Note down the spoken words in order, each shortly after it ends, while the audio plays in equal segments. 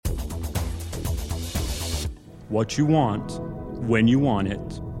what you want, when you want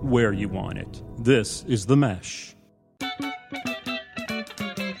it, where you want it. This is The Mesh.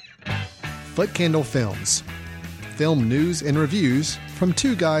 Footcandle Films. Film news and reviews from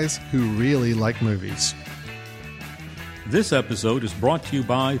two guys who really like movies. This episode is brought to you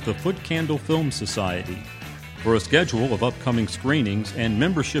by the Footcandle Film Society. For a schedule of upcoming screenings and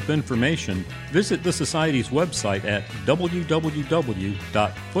membership information, visit the Society's website at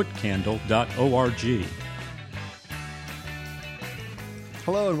www.footcandle.org.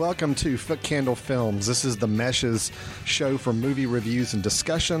 Hello and welcome to Footcandle Films. This is the Mesh's show for movie reviews and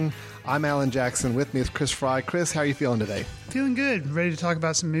discussion. I'm Alan Jackson. With me is Chris Fry. Chris, how are you feeling today? Feeling good. Ready to talk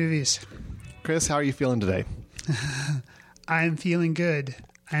about some movies. Chris, how are you feeling today? I am feeling good.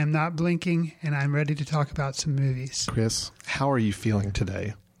 I am not blinking, and I'm ready to talk about some movies. Chris, how are you feeling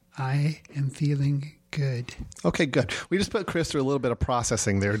today? I am feeling good. Okay, good. We just put Chris through a little bit of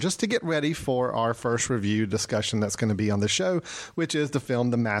processing there just to get ready for our first review discussion that's going to be on the show, which is the film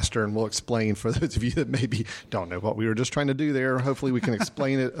The Master, and we'll explain for those of you that maybe don't know what we were just trying to do there. Hopefully we can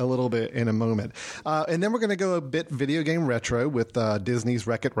explain it a little bit in a moment. And then we're going to go a bit video game retro with Disney's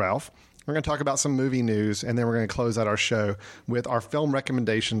Wreck-It Ralph. We're going to talk about some movie news, and then we're going to close out our show with our film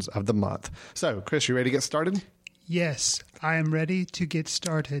recommendations of the month. So, Chris, you ready to get started? Yes, I am ready to get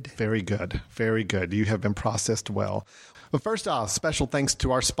started. Very good. Very good. You have been processed well. But first off, special thanks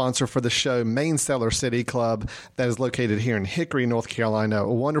to our sponsor for the show, Main Cellar City Club, that is located here in Hickory, North Carolina,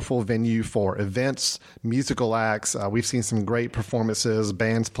 a wonderful venue for events, musical acts. We've seen some great performances,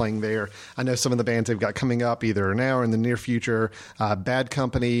 bands playing there. I know some of the bands they've got coming up either now or in the near future. Bad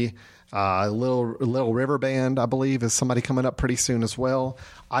Company, Little River Band, I believe, is somebody coming up pretty soon as well.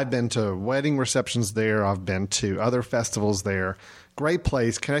 I've been to wedding receptions there. I've been to other festivals there. Great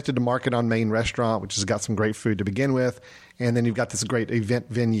place, connected to Market on Main Restaurant, which has got some great food to begin with. And then you've got this great event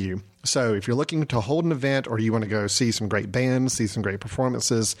venue. So if you're looking to hold an event or you want to go see some great bands, see some great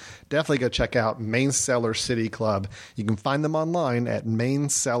performances, definitely go check out Main Cellar City Club. You can find them online at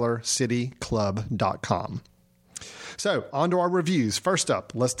maincellarcityclub.com. So, on to our reviews. First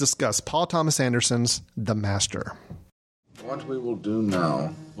up, let's discuss Paul Thomas Anderson's The Master. What we will do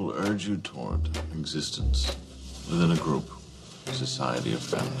now will urge you toward existence within a group, society, or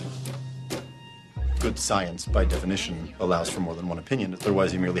family. Good science, by definition, allows for more than one opinion.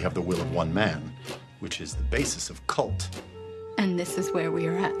 Otherwise, you merely have the will of one man, which is the basis of cult. And this is where we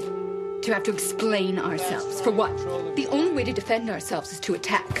are at. To have to explain ourselves. For what? The only way to defend ourselves is to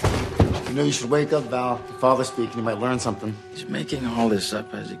attack. You know, you should wake up, Val. Your father's speaking. You might learn something. He's making all this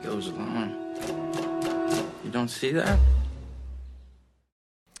up as he goes along. You don't see that?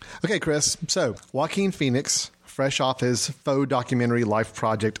 Okay, Chris. So, Joaquin Phoenix, fresh off his faux documentary life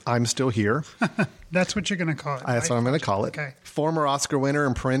project, I'm Still Here. That's what you're going to call it. That's right? what I'm going to call it. Okay. Former Former Oscar winner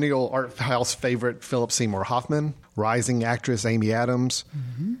and perennial art house favorite Philip Seymour Hoffman, rising actress Amy Adams,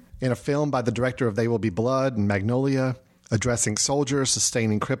 in a film by the director of They Will Be Blood and Magnolia, addressing soldiers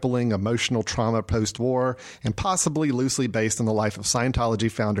sustaining crippling emotional trauma post-war, and possibly loosely based on the life of Scientology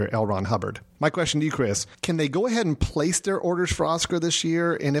founder L. Ron Hubbard. My question to you, Chris, can they go ahead and place their orders for Oscar this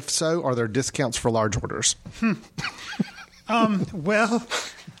year? And if so, are there discounts for large orders? Well,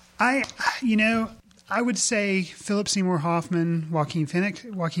 I would say Philip Seymour Hoffman, Joaquin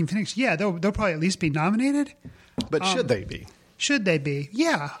Phoenix. Yeah, they'll probably at least be nominated. But should they be? Should they be?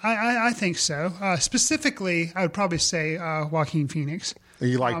 Yeah, I think so. Specifically, I would probably say Joaquin Phoenix.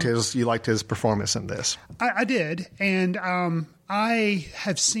 You liked his performance in this. I did, and I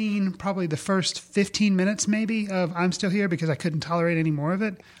have seen probably the first 15 minutes maybe of I'm Still Here because I couldn't tolerate any more of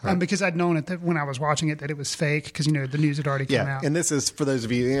it. Right. Because I'd known that when I was watching it that it was fake because, the news had already come out. And this is, for those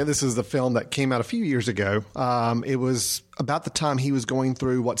of you, this is the film that came out a few years ago. It was about the time he was going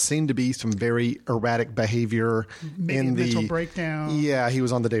through what seemed to be some very erratic behavior. Maybe in the mental breakdown. Yeah, he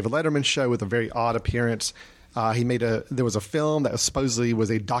was on the David Letterman show with a very odd appearance. There was a film that supposedly was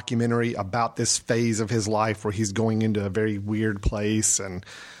a documentary about this phase of his life where he's going into a very weird place,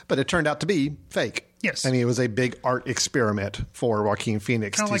 but it turned out to be fake. Yes. I mean, it was a big art experiment for Joaquin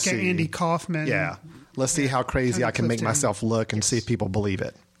Phoenix. Kind of like an Andy Kaufman. Yeah. Let's see how crazy I can make myself look and see if people believe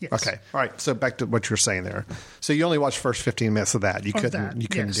it. Yes. Okay. All right. So back to what you're saying there. So you only watched the first 15 minutes of that. You couldn't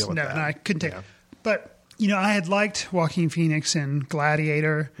deal with that. No, I couldn't take it. But, I had liked Joaquin Phoenix in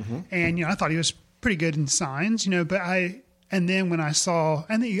Gladiator, and, I thought he was pretty good in Signs, and then when I saw,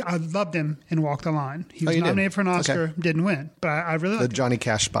 I loved him in Walk the Line. He was nominated for an Oscar, didn't win, but I really liked the Johnny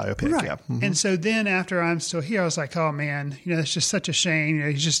Cash biopic. Right. Yeah. And so then after I'm Still Here, I was like, oh man, that's just such a shame.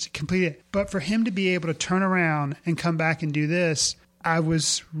 He's just completed. But for him to be able to turn around and come back and do this, I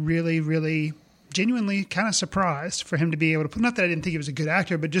was really, really genuinely kind of surprised for him to be able to, not that I didn't think he was a good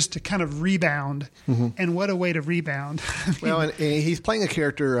actor, but just to kind of rebound. And what a way to rebound. Well, and he's playing a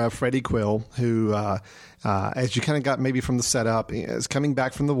character, Freddie Quill, who, as you kind of got maybe from the setup, is coming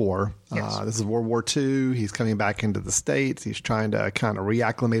back from the war. Yes. This is World War II. He's coming back into the States. He's trying to kind of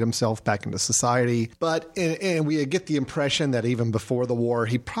reacclimate himself back into society. But and we get the impression that even before the war,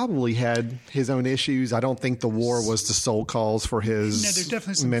 he probably had his own issues. I don't think the war was the sole cause for his there's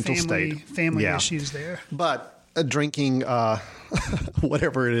definitely some mental state. Family issues there. But drinking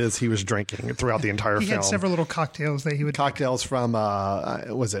whatever it is he was drinking throughout the entire film. He had several little cocktails that he would cocktails from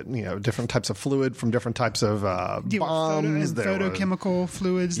was it different types of fluid from different types of bombs, photochemical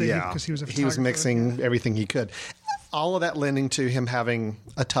fluids. Because he was a photographer. He was mixing everything he could. All of that lending to him having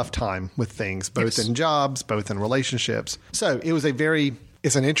a tough time with things, both in jobs, both in relationships. So it was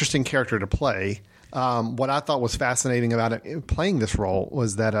it's an interesting character to play. What I thought was fascinating about it playing this role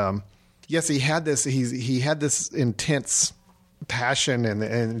was that yes, he had this intense passion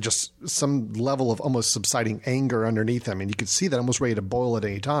and just some level of almost subsiding anger underneath him, and you could see that almost ready to boil at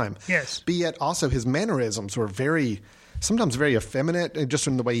any time. Yes. But yet also his mannerisms were sometimes very effeminate, and just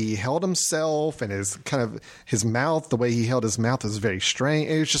in the way he held himself and his mouth, the way he held his mouth was very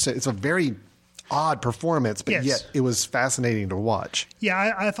strange. It's a very odd performance, but yet it was fascinating to watch.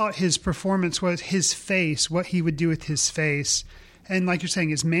 Yeah, I thought his performance was his face, what he would do with his face. And like you're saying,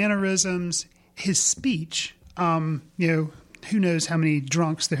 his mannerisms, his speech, who knows how many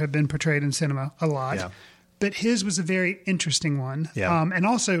drunks there have been portrayed in cinema? A lot. Yeah. But his was a very interesting one. Yeah. And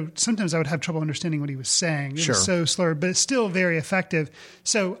also, sometimes I would have trouble understanding what he was saying. It was so slurred, but it's still very effective.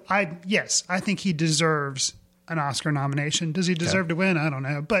 So, I think he deserves an Oscar nomination. Does he deserve to win? I don't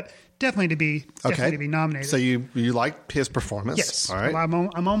know. But definitely to be nominated. So you liked his performance? Yes. All right.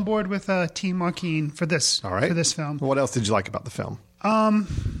 Well, I'm on board with Team Joaquin for this film. What else did you like about the film?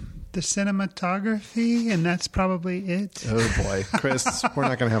 The cinematography, and that's probably it. Oh, boy. Chris, we're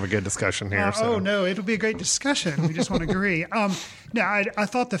not going to have a good discussion here. Oh, no, it'll be a great discussion. We just want to agree. I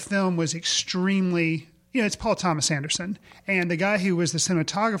thought the film was extremely... it's Paul Thomas Anderson. And the guy who was the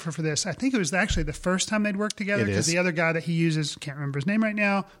cinematographer for this, I think it was actually the first time they'd worked together because the other guy that he uses, can't remember his name right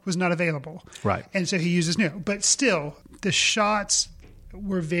now, was not available. Right. And so he uses new. But still, the shots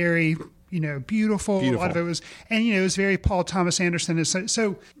were very... beautiful. A lot of it was, and it was very Paul Thomas Anderson.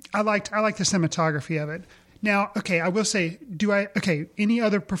 So I liked the cinematography of it. Now, I will say, any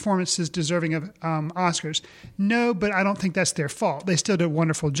other performances deserving of Oscars? No, but I don't think that's their fault. They still did a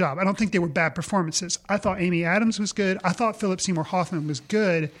wonderful job. I don't think they were bad performances. I thought Amy Adams was good. I thought Philip Seymour Hoffman was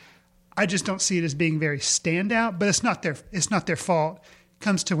good. I just don't see it as being very standout, but it's not their fault. It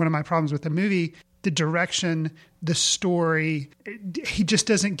comes to one of my problems with the movie. The direction, the story, he just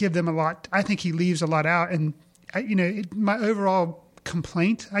doesn't give them a lot. I think he leaves a lot out. And, my overall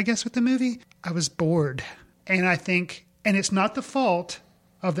complaint, I guess, with the movie, I was bored. And I think, and it's not the fault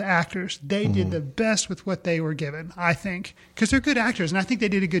of the actors. They did the best with what they were given, I think, because they're good actors. And I think they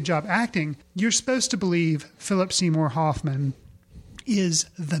did a good job acting. You're supposed to believe Philip Seymour Hoffman is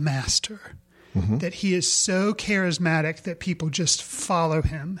the master. That he is so charismatic that people just follow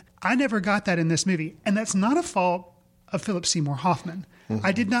him. I never got that in this movie. And that's not a fault of Philip Seymour Hoffman.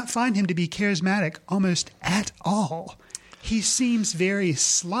 I did not find him to be charismatic almost at all. He seems very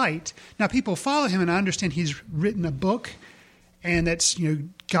slight. Now, people follow him, and I understand he's written a book, and that's,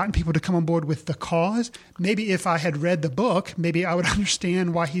 gotten people to come on board with the cause. Maybe if I had read the book, maybe I would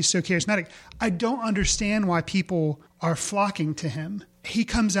understand why he's so charismatic. I don't understand why people are flocking to him. He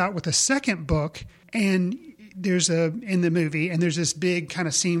comes out with a second book, and in the movie, and there's this big kind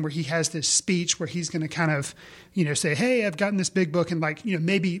of scene where he has this speech where he's going to kind of, say, hey, I've gotten this big book. And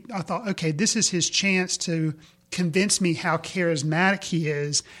maybe I thought, okay, this is his chance to convince me how charismatic he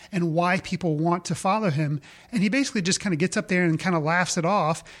is and why people want to follow him. And he basically just kind of gets up there and kind of laughs it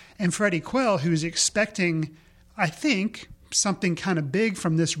off. And Freddie Quill, who's expecting, I think, something kind of big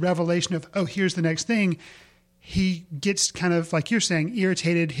from this revelation of, oh, here's the next thing, he gets kind of, like you're saying,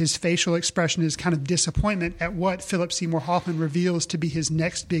 irritated. His facial expression is kind of disappointment at what Philip Seymour Hoffman reveals to be his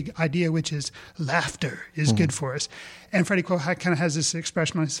next big idea, which is laughter is good for us. And Freddie Quill kind of has this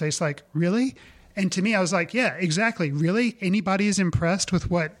expression on his face like, really? And to me, I was like, yeah, exactly. Really? Anybody is impressed with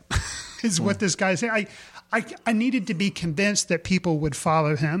what what this guy is saying? I needed to be convinced that people would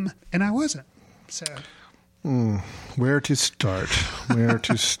follow him, and I wasn't. So... Where to start?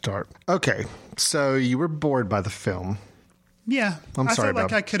 Okay, so you were bored by the film. Yeah. I felt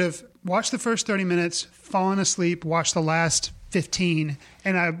like I could have watched the first 30 minutes, fallen asleep, watched the last 15,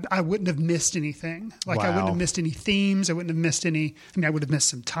 and I wouldn't have missed anything. I wouldn't have missed any themes. I wouldn't have missed any... I would have missed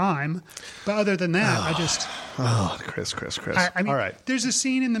some time. But other than that, I just... Oh, Chris. I mean, all right. There's a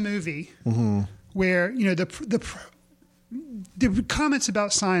scene in the movie where, the comments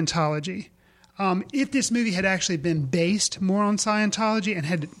about Scientology. If this movie had actually been based more on Scientology and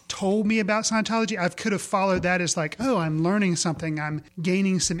had told me about Scientology, I could have followed that as like, oh, I'm learning something. I'm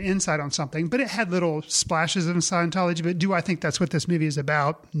gaining some insight on something. But it had little splashes of Scientology. But do I think that's what this movie is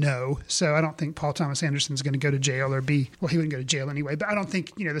about? No. So I don't think Paul Thomas Anderson's going to go to jail or he wouldn't go to jail anyway. But I don't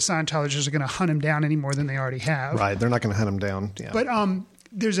think, the Scientologists are going to hunt him down any more than they already have. Right. They're not going to hunt him down. Yeah. But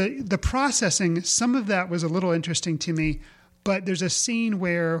there's the processing. Some of that was a little interesting to me. But there's a scene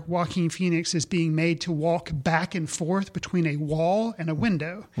where Joaquin Phoenix is being made to walk back and forth between a wall and a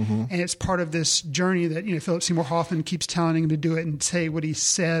window. Mm-hmm. And it's part of this journey that, Philip Seymour Hoffman keeps telling him to do it and say what he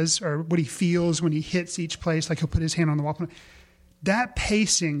says or what he feels when he hits each place. Like he'll put his hand on the wall. That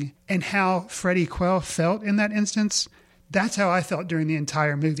pacing and how Freddie Quell felt in that instance, that's how I felt during the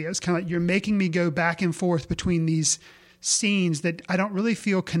entire movie. It was kind of like, you're making me go back and forth between these scenes that I don't really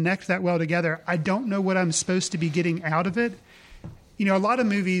feel connect that well together. I don't know what I'm supposed to be getting out of it. A lot of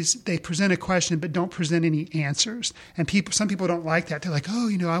movies, they present a question but don't present any answers. And some people don't like that. They're like,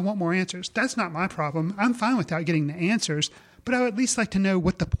 oh, I want more answers. That's not my problem. I'm fine without getting the answers. But I would at least like to know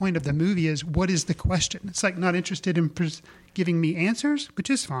what the point of the movie is. What is the question? It's like not interested in giving me answers,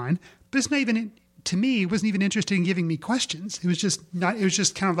 which is fine. But it's not even, to me, wasn't even interested in giving me questions. It was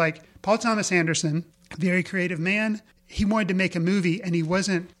just kind of like Paul Thomas Anderson, very creative man. He wanted to make a movie and he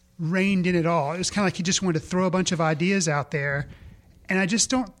wasn't reined in at all. It was kind of like he just wanted to throw a bunch of ideas out there. And I just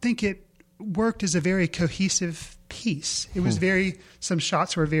don't think it worked as a very cohesive piece. It was some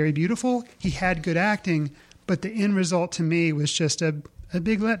shots were very beautiful. He had good acting, but the end result to me was just a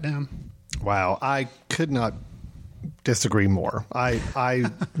big letdown. Wow. I could not disagree more.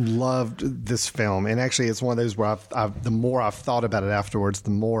 I loved this film. And actually, it's one of those where the more I've thought about it afterwards, the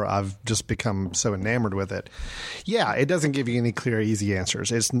more I've just become so enamored with it. Yeah, it doesn't give you any clear, easy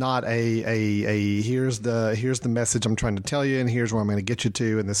answers. It's not a here's the message I'm trying to tell you, and here's where I'm going to get you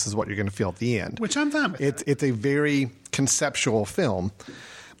to, and this is what you're going to feel at the end. Which I'm fine with. It's a very conceptual film.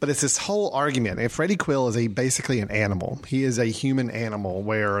 But it's this whole argument. And Freddie Quill is basically an animal. He is a human animal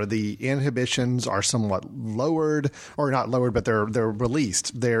where the inhibitions are somewhat lowered, or not lowered, but they're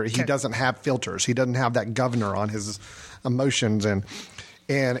released. He doesn't have filters. He doesn't have that governor on his emotions.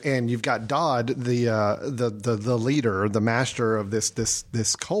 And you've got Dodd, the leader, the master of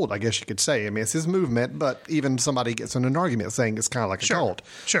this cult, I guess you could say. I mean, it's his movement, but even somebody gets in an argument saying it's kind of like a cult.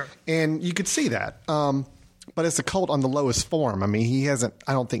 Sure. And you could see that. But it's a cult on the lowest form. I mean, he hasn't,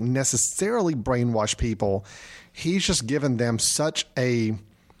 I don't think, necessarily brainwashed people. He's just given them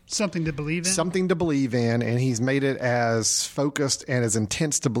something to believe in. Something to believe in, and he's made it as focused and as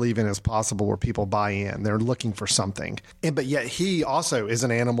intense to believe in as possible where people buy in. They're looking for something. But yet he also is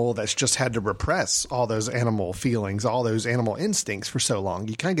an animal that's just had to repress all those animal feelings, all those animal instincts for so long.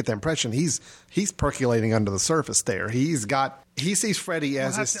 You kind of get the impression he's percolating under the surface there. He sees Freddy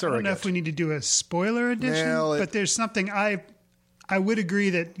as his surrogate. I don't know if we need to do a spoiler edition, but there's something I would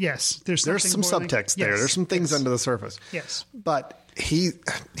agree that, yes, there's some subtext there. There's some things under the surface. Yes. But he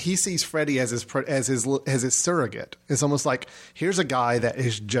sees Freddy as his surrogate. It's almost like, here's a guy that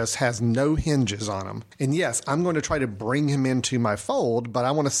just has no hinges on him. And yes, I'm going to try to bring him into my fold, but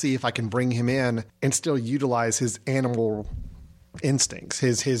I want to see if I can bring him in and still utilize his animal instincts,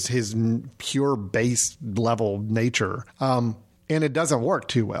 his pure base level nature. And it doesn't work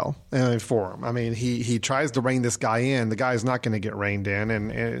too well for him. I mean, he tries to rein this guy in. The guy's not going to get reined in,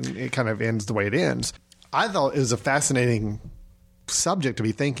 and it kind of ends the way it ends. I thought it was a fascinating subject to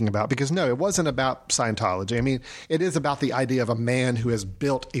be thinking about because, no, it wasn't about Scientology. I mean, it is about the idea of a man who has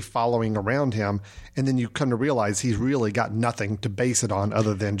built a following around him, and then you come to realize he's really got nothing to base it on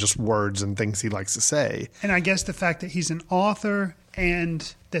other than just words and things he likes to say. And I guess the fact that he's an author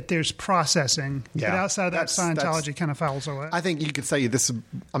and that there's processing, but outside of that, Scientology kind of falls away. I think you could say this,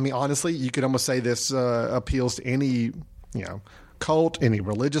 I mean, honestly, you could almost say this appeals to any, cult, any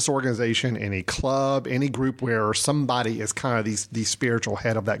religious organization, any club, any group where somebody is kind of the spiritual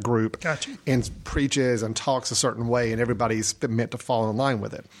head of that group. Gotcha. And preaches and talks a certain way, and everybody's meant to fall in line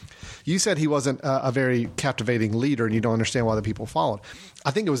with it. You said he wasn't a very captivating leader, and you don't understand why the people followed.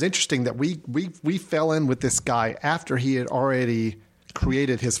 I think it was interesting that we fell in with this guy after he had already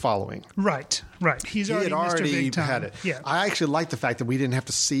created his following. Right. He had already had it. Yeah. I actually like the fact that we didn't have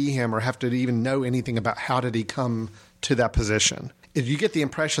to see him or have to even know anything about how did he come to that position. You get the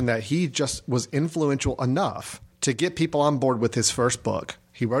impression that he just was influential enough to get people on board with his first book.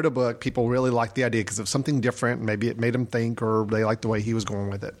 He wrote a book. People really liked the idea because of something different. Maybe it made them think, or they liked the way he was going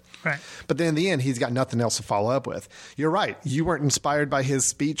with it. Right. But then in the end, he's got nothing else to follow up with. You're right. You weren't inspired by his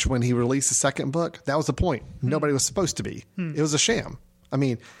speech when he released the second book. That was the point. Nobody was supposed to be. It was a sham. I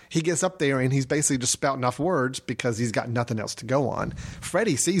mean, he gets up there and he's basically just spouting off words because he's got nothing else to go on.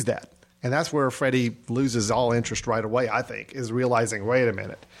 Freddie sees that. And that's where Freddie loses all interest right away, I think, is realizing, wait a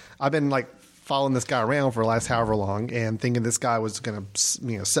minute. I've been like following this guy around for the last however long and thinking this guy was going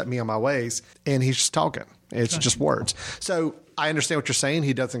to set me on my ways. And he's just talking. It's just words. So I understand what you're saying.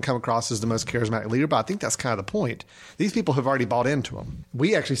 He doesn't come across as the most charismatic leader, but I think that's kind of the point. These people have already bought into him.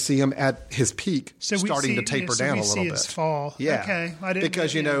 We actually see him at his peak, starting to taper down a little bit. His fall. Yeah. Okay.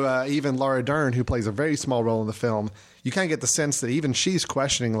 Because, even Laura Dern, who plays a very small role in the film, you kind of get the sense that even she's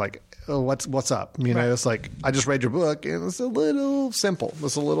questioning, like, oh, what's up? You know, it's like, I just read your book, and it's a little simple.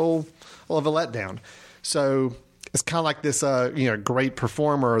 It's a little of a letdown. So it's kind of like this, great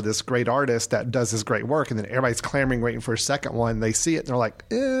performer or this great artist that does this great work, and then everybody's clamoring, waiting for a second one. They see it, and they're like,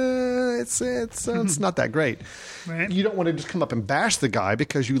 it's not that great. Right. You don't want to just come up and bash the guy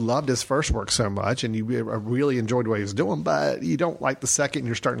because you loved his first work so much, and you really enjoyed what he was doing, but you don't like the second, and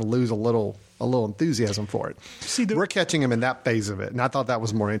you're starting to lose a little enthusiasm for it. We're catching him in that phase of it, and I thought that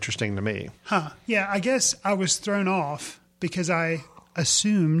was more interesting to me. Yeah, I guess I was thrown off because I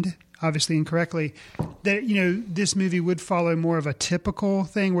assumed, obviously incorrectly, that this movie would follow more of a typical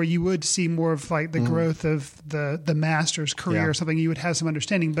thing where you would see more of like the growth of the master's career or something. You would have some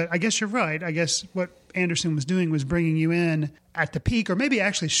understanding, but I guess you're right. I guess what Anderson was doing was bringing you in at the peak, or maybe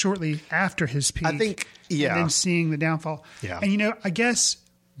actually shortly after his peak. I think, and then seeing the downfall. Yeah. And I guess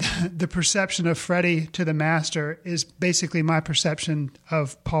the perception of Freddie to the master is basically my perception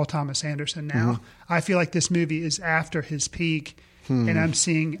of Paul Thomas Anderson now. I feel like this movie is after his peak. And I'm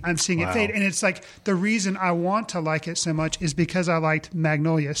seeing it fade. And it's like the reason I want to like it so much is because I liked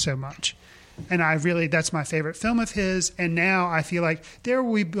Magnolia so much. And that's my favorite film of his. And now I feel like There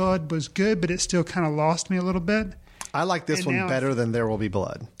Will Be Blood was good, but it still kind of lost me a little bit. I like this one better than There Will Be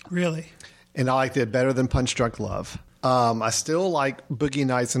Blood. Really? And I liked it better than Punch Drunk Love. I still like Boogie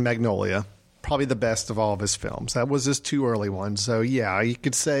Nights and Magnolia. Probably the best of all of his films. That was his two early ones. So, yeah, you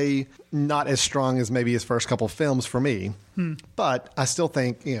could say not as strong as maybe his first couple films for me. But I still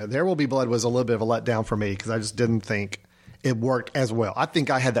think, There Will Be Blood was a little bit of a letdown for me because I just didn't think it worked as well. I think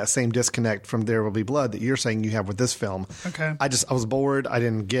I had that same disconnect from There Will Be Blood that you're saying you have with this film. Okay. I was bored. I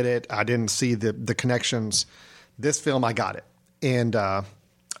didn't get it. I didn't see the connections. This film, I got it. And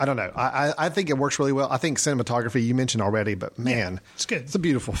I don't know. I think it works really well. I think cinematography, you mentioned already, but man, it's good. It's a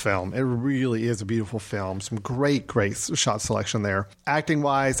beautiful film. It really is a beautiful film. Some great shot selection there. Acting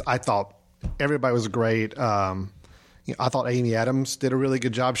wise, I thought everybody was great. I thought Amy Adams did a really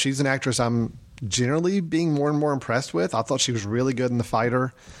good job. She's an actress I'm generally being more and more impressed with. I thought she was really good in The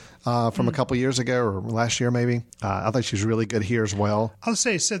Fighter. From a couple years ago or last year maybe. I think she's really good here as well. I'll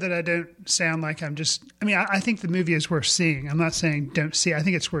say so that I don't sound like I'm just... I think the movie is worth seeing. I'm not saying don't see it. I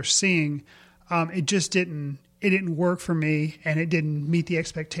think it's worth seeing. It just didn't work for me, and it didn't meet the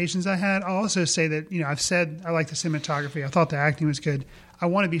expectations I had. I'll also say that, I've said I like the cinematography. I thought the acting was good. I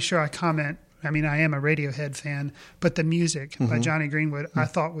want to be sure I comment. I am a Radiohead fan, but the music by Johnny Greenwood I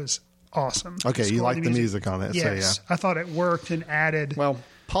thought was awesome. Okay, you like the music on it. Yes, so yeah. I thought it worked and added... Well,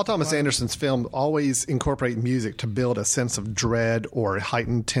 Paul Thomas Anderson's film always incorporate music to build a sense of dread or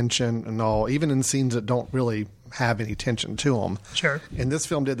heightened tension and all, even in scenes that don't really have any tension to them. Sure. And this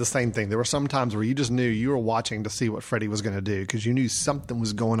film did the same thing. There were some times where you just knew you were watching to see what Freddie was going to do because you knew something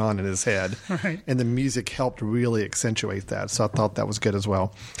was going on in his head. Right. And the music helped really accentuate that. So I thought that was good as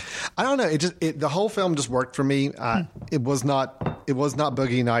well. I don't know. The whole film just worked for me. It was not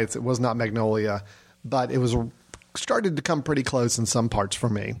Boogie Nights. It was not Magnolia, but it was started to come pretty close in some parts for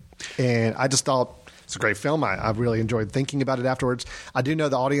me. And I just thought it's a great film. I really enjoyed thinking about it afterwards. I do know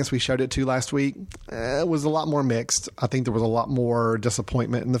the audience we showed it to last week was a lot more mixed. I think there was a lot more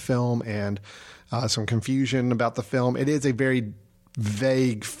disappointment in the film and some confusion about the film. It is a very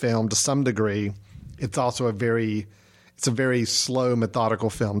vague film to some degree. It's also a very slow, methodical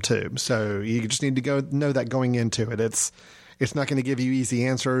film too. So you just need to know that going into it. It's not going to give you easy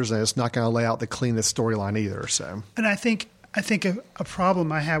answers, and it's not going to lay out the cleanest storyline either. So, and I think a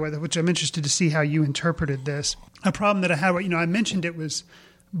problem I had with it, which I'm interested to see how you interpreted this. A problem that I had, I mentioned it was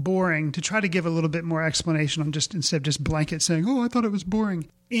boring. To try to give a little bit more explanation on instead of just blanket saying, "Oh, I thought it was boring."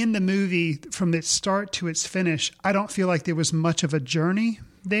 In the movie, from its start to its finish, I don't feel like there was much of a journey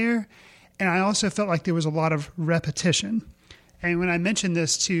there, and I also felt like there was a lot of repetition. And when I mentioned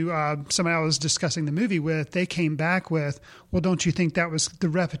this to somebody I was discussing the movie with, they came back with, well, don't you think that was the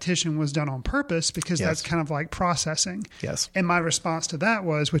repetition was done on purpose? Because that's kind of like processing. Yes. And my response to that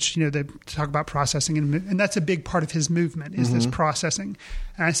was, which, they talk about processing, and that's a big part of his movement is this processing.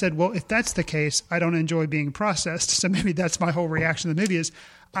 And I said, well, if that's the case, I don't enjoy being processed. So maybe that's my whole reaction to the movie is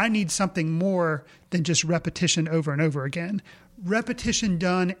I need something more than just repetition over and over again. repetition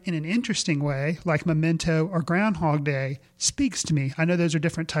done in an interesting way, like Memento or Groundhog Day, speaks to me. I know those are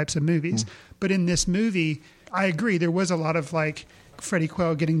different types of movies, but in this movie, I agree, there was a lot of like Freddie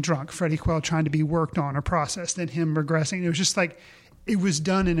Quell getting drunk, Freddie Quell trying to be worked on or processed, then him regressing. It was just like, it was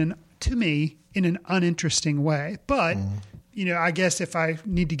done to me, in an uninteresting way. But, I guess if I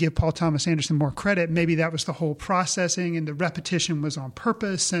need to give Paul Thomas Anderson more credit, maybe that was the whole processing and the repetition was on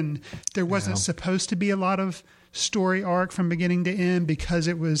purpose and there wasn't supposed to be a lot of story arc from beginning to end because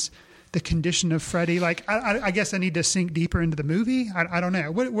it was the condition of Freddie. Like, I guess I need to sink deeper into the movie. I don't know.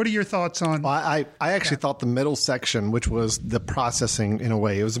 What are your thoughts on? Well, I actually thought the middle section, which was the processing in a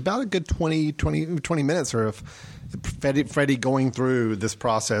way, it was about a good 20 minutes or of Freddie going through this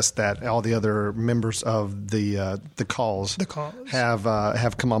process that all the other members of the calls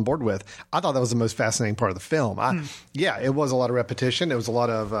have come on board with. I thought that was the most fascinating part of the film. Yeah, it was a lot of repetition. It was a lot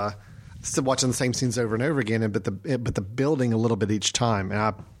of watching the same scenes over and over again, but the building a little bit each time. And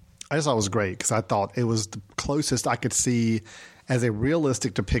I just thought it was great because I thought it was the closest I could see as a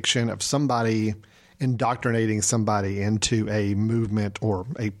realistic depiction of somebody indoctrinating somebody into a movement or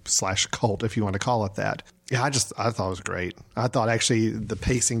a / cult, if you want to call it that. Yeah, I thought it was great. I thought actually the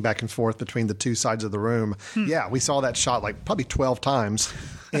pacing back and forth between the two sides of the room. Yeah, we saw that shot like probably 12 times.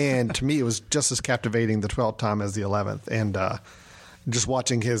 And to me, it was just as captivating the 12th time as the 11th. And just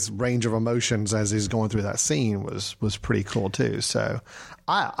watching his range of emotions as he's going through that scene was pretty cool too. So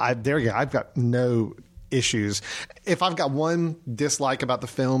there you go. I've got no issues. If I've got one dislike about the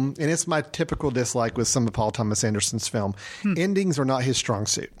film, and it's my typical dislike with some of Paul Thomas Anderson's film, endings are not his strong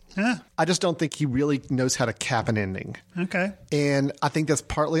suit. I just don't think he really knows how to cap an ending. Okay. And I think that's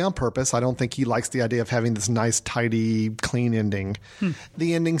partly on purpose. I don't think he likes the idea of having this nice, tidy, clean ending.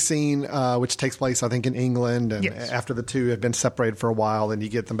 The ending scene, which takes place, I think, in England, and after the two have been separated for a while, and you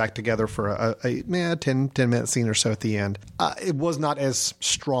get them back together for a 10-minute scene or so at the end, it was not as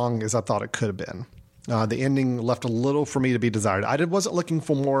strong as I thought it could have been. The ending left a little for me to be desired. I wasn't looking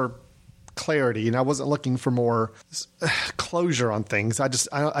for more clarity, and I wasn't looking for more closure on things. I just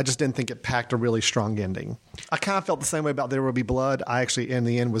didn't think it packed a really strong ending. I kind of felt the same way about There Will Be Blood. I actually, in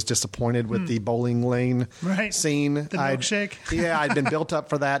the end, was disappointed with the bowling lane scene. The milkshake. I'd been built up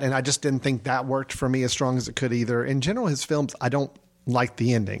for that, and I just didn't think that worked for me as strong as it could either. In general, his films, I don't like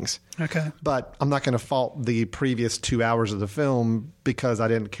the endings. Okay. But I'm not going to fault the previous 2 hours of the film because I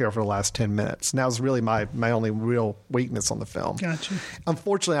didn't care for the last 10 minutes. And that was really my only real weakness on the film. Gotcha.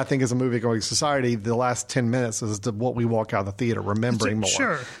 Unfortunately, I think as a movie-going society, the last 10 minutes is what we walk out of the theater remembering more.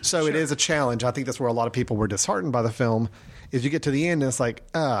 Sure. So it is a challenge. I think that's where a lot of people were disheartened by the film. Is you get to the end and it's like,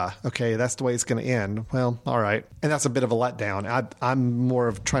 okay, that's the way it's going to end. Well, all right. And that's a bit of a letdown. I'm more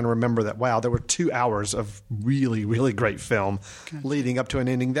of trying to remember that, wow, there were 2 hours of really, really great film leading up to an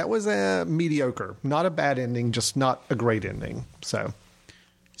ending that was mediocre. Not a bad ending, just not a great ending. So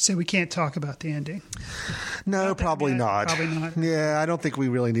we can't talk about the ending? No, probably not. Probably not. Yeah, I don't think we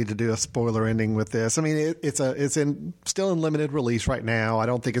really need to do a spoiler ending with this. I mean, it's still in limited release right now. I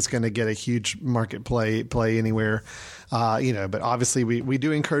don't think it's going to get a huge market play anywhere. But obviously we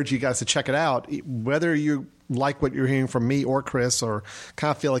do encourage you guys to check it out, whether you like what you're hearing from me or Chris, or kind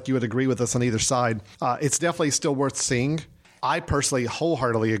of feel like you would agree with us on either side. It's definitely still worth seeing. I personally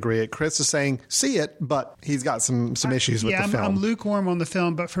wholeheartedly agree. Chris is saying, see it, but he's got some issues with the film. I'm lukewarm on the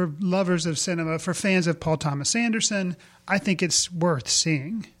film, but for lovers of cinema, for fans of Paul Thomas Anderson, I think it's worth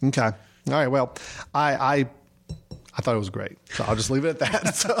seeing. Okay. All right. Well, I thought it was great. So I'll just leave it at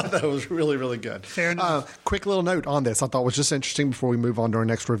that. So that was really, really good. Fair enough. Quick little note on this I thought was just interesting before we move on to our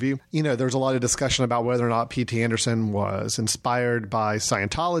next review. There's a lot of discussion about whether or not P.T. Anderson was inspired by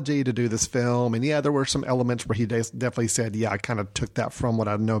Scientology to do this film. And there were some elements where he definitely said, I kind of took that from what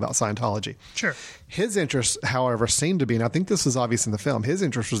I know about Scientology. Sure. His interest, however, seemed to be, and I think this is obvious in the film, his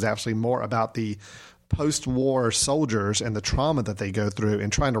interest was actually more about the post-war soldiers and the trauma that they go through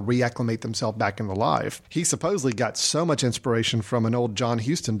and trying to reacclimate themselves back into life. He supposedly got so much inspiration from an old John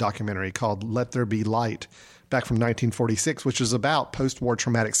Huston documentary called Let There Be Light back from 1946, which is about post-war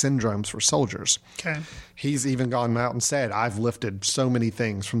traumatic syndromes for soldiers. Okay. He's even gone out and said, I've lifted so many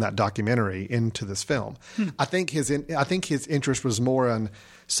things from that documentary into this film. I think his interest was more on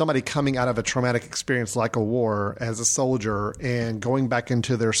somebody coming out of a traumatic experience like a war as a soldier and going back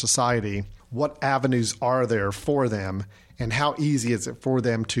into their society. What avenues are there for them, and how easy is it for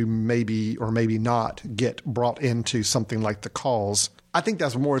them to maybe or maybe not get brought into something like the calls? I think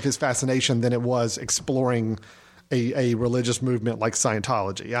that's more of his fascination than it was exploring a religious movement like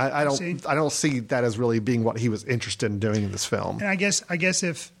Scientology. I don't see that as really being what he was interested in doing in this film. And I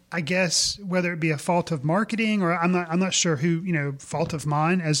guess whether it be a fault of marketing or I'm not sure who, fault of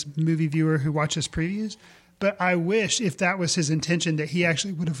mine as movie viewer who watches previews. But I wish, if that was his intention, that he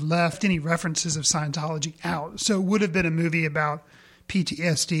actually would have left any references of Scientology out. So it would have been a movie about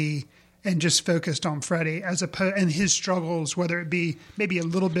PTSD and just focused on Freddie as opposed and his struggles, whether it be maybe a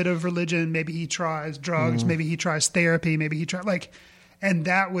little bit of religion, maybe he tries drugs, maybe he tries therapy, maybe he tries and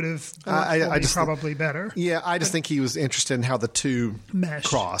that would have probably better. Yeah, I just think he was interested in how the two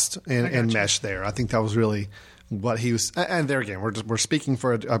crossed and meshed there. I think that was really what he was. And there again, we're speaking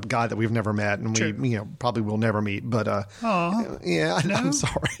for a guy that we've never met, and we probably will never meet. But I'm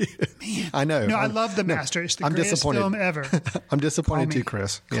sorry. Man. I know. No, I love The Master. It's the greatest film ever. I'm disappointed too,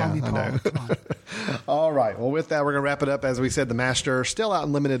 Chris. Call me Paul. I know. Come on. All right. Well, with that, we're going to wrap it up. As we said, The Master still out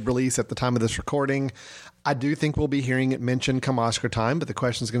in limited release at the time of this recording. I do think we'll be hearing it mentioned come Oscar time, but the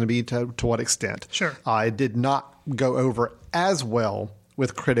question is going to be to what extent. Sure. It did not go over as well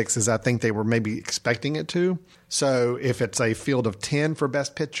with critics as I think they were maybe expecting it to. So if it's a field of 10 for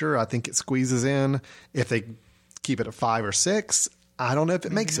Best Picture, I think it squeezes in. If they keep it at 5 or 6, I don't know if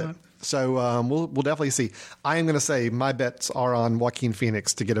it makes it. So we'll definitely see. I am going to say my bets are on Joaquin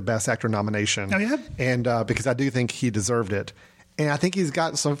Phoenix to get a Best Actor nomination. Oh, yeah? And because I do think he deserved it. And I think he's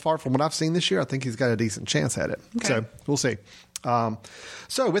got, so far from what I've seen this year, I think he's got a decent chance at it. Okay. So we'll see.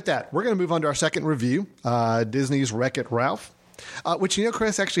 So with that, we're going to move on to our second review, Disney's Wreck-It Ralph. Which,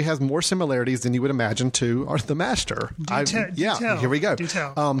 Chris, actually has more similarities than you would imagine to The Master. Do tell. Here we go. Do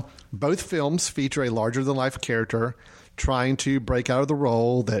tell. Both films feature a larger-than-life character trying to break out of the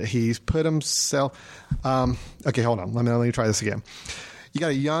role that he's put himself... okay, hold on. Let me try this again. You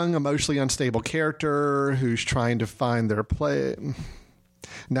got a young, emotionally unstable character who's trying to find their place...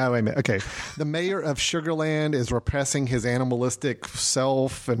 No, wait a minute. Okay. The mayor of Sugarland is repressing his animalistic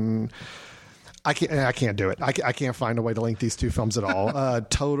self, and... I can't do it. I can't find a way to link these two films at all.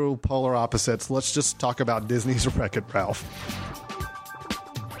 Total polar opposites. Let's just talk about Disney's Wreck-It Ralph.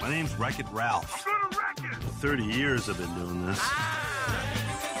 My name's Wreck-It Ralph. 30 years I've been doing this.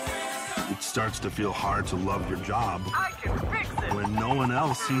 It starts to feel hard to love your job I can fix it. when no one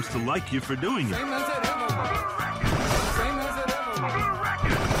else seems to like you for doing it. It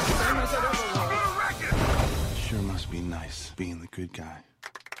sure must be nice being the good guy.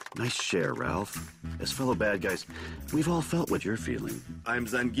 Nice share, Ralph. As fellow bad guys, we've all felt what you're feeling. I'm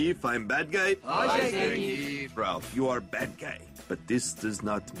Zangief, I'm bad guy. Hi, Zangief. Ralph, you are bad guy. But this does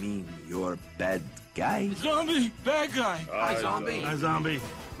not mean you're bad guy. Zombie, bad guy. Hi, Zombie. Hi, Zombie.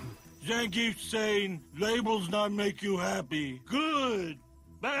 Zangief saying labels not make you happy. Good,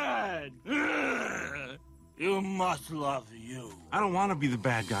 bad. You must love you. I don't want to be the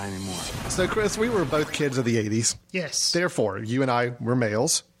bad guy anymore. So, Chris, we were both kids of the 80s. Yes. Therefore, you and I were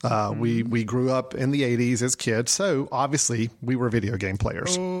males. We grew up in the 80s as kids, so obviously we were video game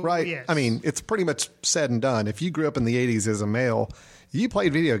players, right? Yes. I mean, it's pretty much said and done. If you grew up in the 80s as a male, you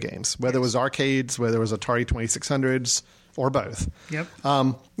played video games, whether it was arcades, whether it was Atari 2600s, or both. Yep.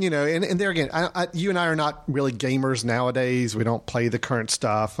 And there again, you and I are not really gamers nowadays. We don't play the current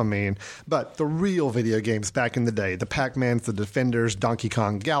stuff. I mean, but the real video games back in the day, the Pac-Mans, the Defenders, Donkey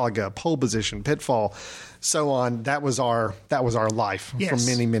Kong, Galaga, Pole Position, Pitfall, so on. That was our life for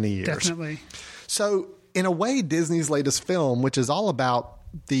many, many years. Definitely. So in a way, Disney's latest film, which is all about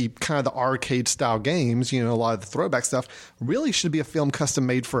the kind of the arcade style games, a lot of the throwback stuff, really should be a film custom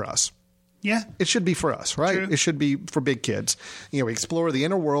made for us. Yeah. It should be for us, right? True. It should be for big kids. We explore the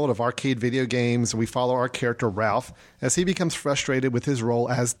inner world of arcade video games. We follow our character, Ralph, as he becomes frustrated with his role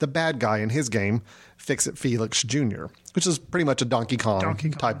as the bad guy in his game, Fix-It Felix Jr., which is pretty much a Donkey Kong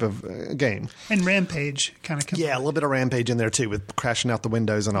type of game. And Rampage kind of comes a little bit of Rampage in there, too, with crashing out the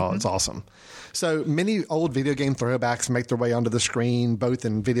windows and all. Mm-hmm. It's awesome. So many old video game throwbacks make their way onto the screen, both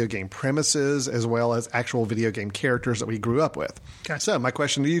in video game premises as well as actual video game characters that we grew up with. Okay. So my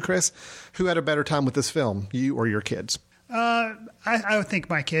question to you, Chris, who had a better time with this film, you or your kids? I would think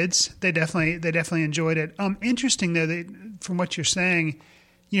my kids. They definitely enjoyed it. Interesting, though, from what you're saying,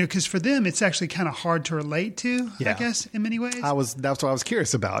 because for them, it's actually kind of hard to relate to, I guess, in many ways. That's what I was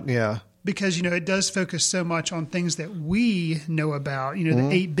curious about, yeah. Because, it does focus so much on things that we know about, the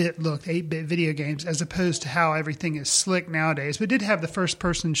 8-bit look, 8-bit video games, as opposed to how everything is slick nowadays. But it did have the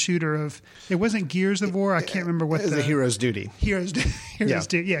first-person shooter of, it wasn't Gears of War, I can't remember what it was. The Hero's Duty. Hero's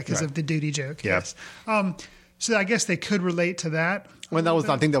Duty, because of the duty joke, yes. So I guess they could relate to that.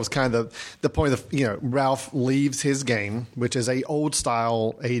 Well, I think that was kind of the point of, Ralph leaves his game, which is a old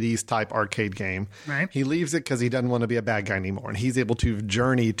style 80s type arcade game. Right. He leaves it because he doesn't want to be a bad guy anymore. And he's able to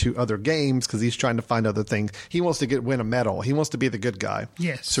journey to other games because he's trying to find other things. He wants to win a medal. He wants to be the good guy.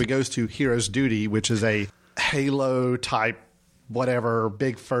 Yes. So he goes to Hero's Duty, which is a Halo type, whatever,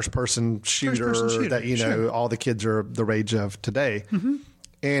 big first person shooter that, all the kids are the rage of today. Mm-hmm.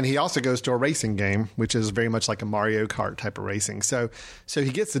 And he also goes to a racing game, which is very much like a Mario Kart type of racing. So he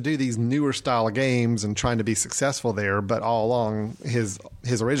gets to do these newer style of games and trying to be successful there. But all along, his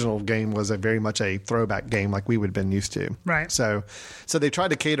original game was very much a throwback game like we would have been used to. Right. So they tried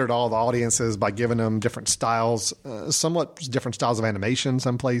to cater to all the audiences by giving them different styles, somewhat different styles of animation in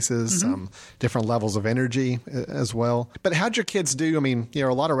some places, some different levels of energy as well. But how'd your kids do? I mean, a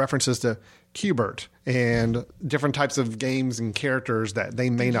lot of references to Q*bert and different types of games and characters that they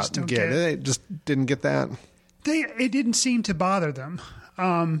may not get. They just didn't get that. It didn't seem to bother them.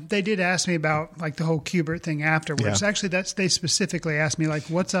 They did ask me about like the whole Q*bert thing afterwards. Yeah. Actually, they specifically asked me like,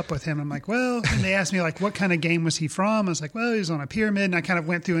 "What's up with him?" I'm like, "Well," and they asked me like, "What kind of game was he from?" I was like, "Well, he was on a pyramid," and I kind of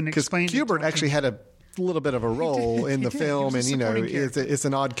went through and explained. Because Q*bert actually had a little bit of a role in the film, and it's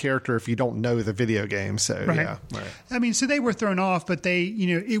an odd character if you don't know the video game. So yeah, right. I mean, so they were thrown off, but they,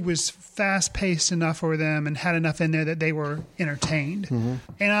 it was fast paced enough for them and had enough in there that they were entertained.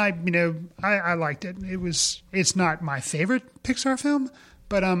 And I liked it. It's not my favorite Pixar film,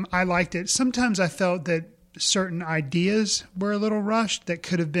 but I liked it. Sometimes I felt that certain ideas were a little rushed that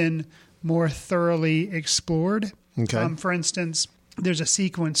could have been more thoroughly explored. Okay. For instance, there's a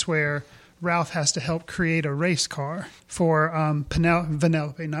sequence where Ralph has to help create a race car for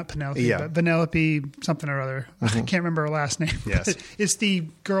Vanellope, not Penelope, but Vanellope something or other. I can't remember her last name. Yes. It's the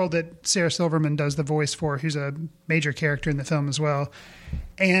girl that Sarah Silverman does the voice for, who's a major character in the film as well.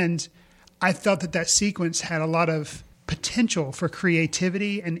 And I felt that sequence had a lot of potential for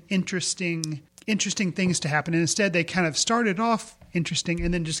creativity and interesting things to happen. And instead, they kind of started off interesting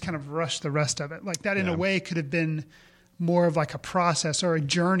and then just kind of rushed the rest of it. Like that, in a way, could have been more of like a process or a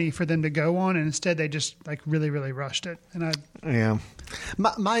journey for them to go on, and instead they just like really, really rushed it. And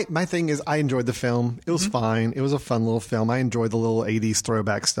my thing is, I enjoyed the film. It was fine. It was a fun little film. I enjoyed the little 80s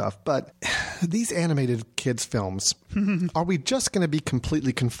throwback stuff. But these animated kids films, are we just going to be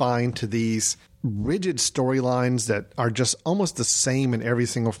completely confined to these rigid storylines that are just almost the same in every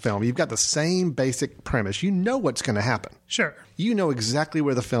single film? You've got the same basic premise. You know what's going to happen. Sure. You know exactly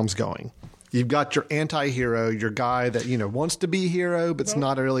where the film's going. You've got your anti-hero, your guy that, wants to be a hero, but's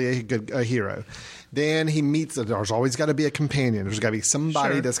not really a hero. Then he meets, there's always got to be a companion. There's got to be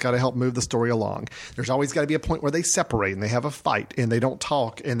somebody that's got to help move the story along. There's always got to be a point where they separate and they have a fight and they don't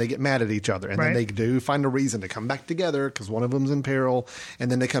talk and they get mad at each other. And then they do find a reason to come back together because one of them's in peril,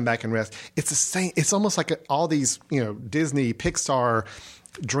 and then they come back and rest. It's the same. It's almost like all these, Disney, Pixar,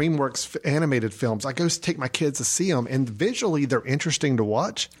 DreamWorks animated films. I go take my kids to see them, and visually they're interesting to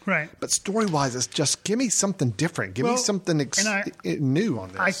watch. Right. But story-wise, it's just give me something different. Give me something new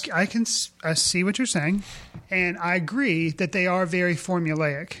on this. I see what you're saying, and I agree that they are very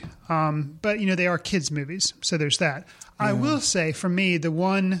formulaic. But they are kids' movies, so there's that. I will say, for me, the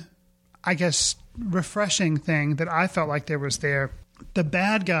one, I guess, refreshing thing that I felt like there was there, the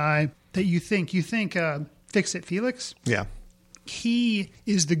bad guy that you think Fix-It Felix. Yeah. He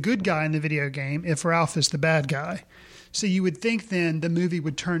is the good guy in the video game if Ralph is the bad guy. So you would think then the movie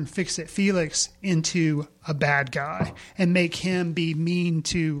would turn Fix-It Felix into a bad guy and make him be mean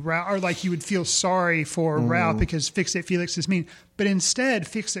to Ralph, or like you would feel sorry for Ralph because Fix-It Felix is mean. But instead,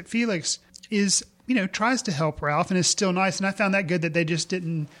 Fix-It Felix is, tries to help Ralph and is still nice. And I found that good that they just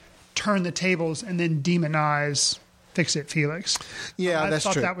didn't turn the tables and then demonize Fix-It Felix. Yeah, that's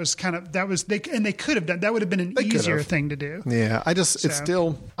true. I thought they could have done that. Would have been an easier thing to do. Yeah,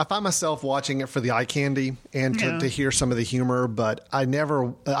 I find myself watching it for the eye candy and to hear some of the humor, but I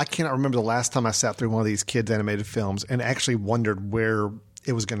cannot remember the last time I sat through one of these kids animated films and actually wondered where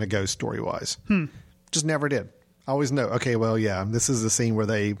it was going to go story wise. Just never did. I always know, okay, well, yeah, this is the scene where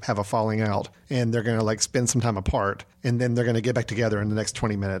they have a falling out and they're going to like spend some time apart and then they're going to get back together in the next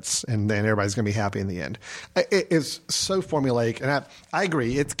 20 minutes and then everybody's going to be happy in the end. It is so formulaic. And I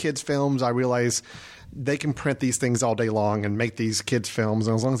agree. It's kids' films. I realize they can print these things all day long and make these kids' films.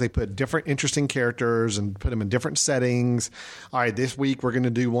 And as long as they put different interesting characters and put them in different settings. All right, this week we're going to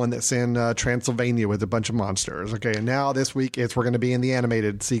do one that's in Transylvania with a bunch of monsters. Okay, and now this week we're going to be in the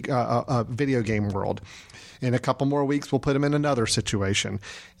animated video game world. In a couple more weeks, we'll put them in another situation.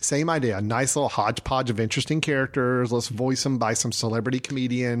 Same idea. A nice little hodgepodge of interesting characters. Let's voice them by some celebrity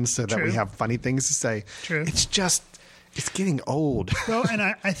comedians so that we have funny things to say. True. It's getting old. Well, and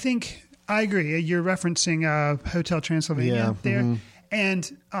I think I agree. You're referencing Hotel Transylvania there.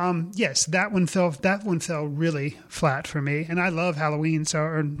 And yes, that one fell really flat for me. And I love Halloween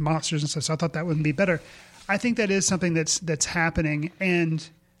or monsters and stuff, so I thought that wouldn't be better. I think that is something that's happening, and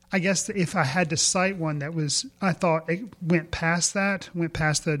I guess if I had to cite one that was, I thought it went past the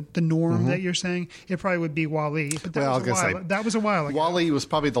norm that you're saying, it probably would be WALL-E. But that was a while ago. WALL-E was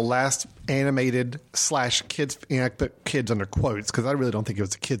probably the last animated / kids, I put kids under quotes because I really don't think it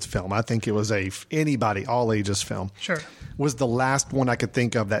was a kids film. I think it was anybody, all ages film. Sure. Was the last one I could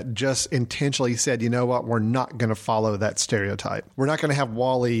think of that just intentionally said, you know what, we're not going to follow that stereotype. We're not going to have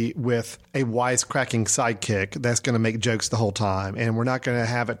WALL-E with a wisecracking sidekick that's going to make jokes the whole time. And we're not going to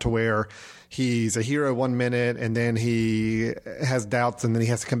have it to where he's a hero 1 minute and then he has doubts and then he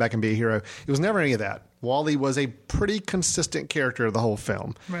has to come back and be a hero. It was never any of that. WALL-E was a pretty consistent character the whole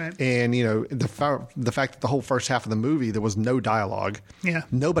film. Right. And, the fact that the whole first half of the movie, there was no dialogue. Yeah.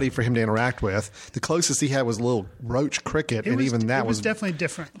 Nobody for him to interact with. The closest he had was a little roach cricket. It was definitely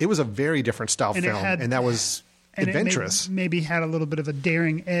different. It was a very different style film. And that was adventurous. It maybe had a little bit of a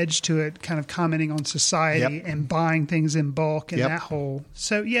daring edge to it, kind of commenting on society and buying things in bulk and that whole.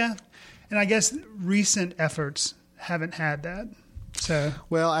 So, yeah. And I guess recent efforts haven't had that. So,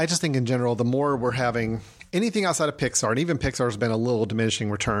 well, I just think in general, the more we're having anything outside of Pixar, and even Pixar has been a little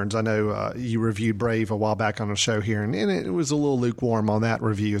diminishing returns. I know you reviewed Brave a while back on a show here, and it was a little lukewarm on that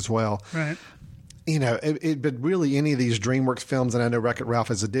review as well. Right. But really any of these DreamWorks films, and I know Wreck-It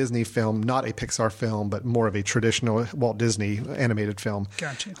Ralph is a Disney film, not a Pixar film, but more of a traditional Walt Disney animated film.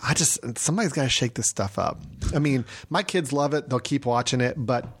 Gotcha. Somebody's got to shake this stuff up. I mean, my kids love it. They'll keep watching it,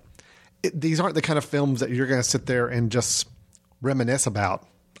 but these aren't the kind of films that you're going to sit there and just reminisce about.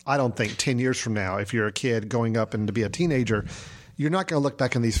 I don't think 10 years from now, if you're a kid going up and to be a teenager, you're not going to look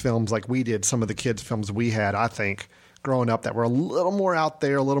back in these films like we did, some of the kids' films we had, I think, growing up that were a little more out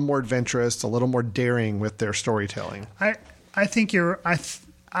there, a little more adventurous, a little more daring with their storytelling. I think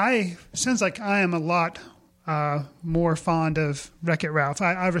sounds like I am a lot more fond of Wreck-It Ralph.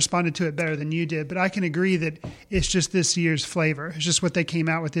 I responded to it better than you did, but I can agree that it's just this year's flavor. It's just what they came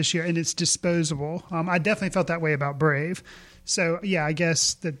out with this year, and it's disposable. I definitely felt that way about Brave. So yeah, I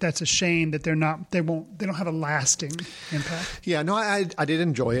guess that's a shame that they don't have a lasting impact. Yeah, no, I did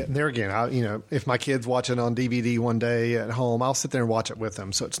enjoy it. And there again, if my kids watch it on DVD one day at home, I'll sit there and watch it with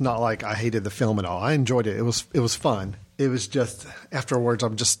them. So it's not like I hated the film at all. I enjoyed it. It was fun. It was just afterwards,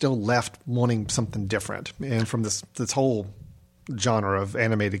 I'm just still left wanting something different, and from this whole genre of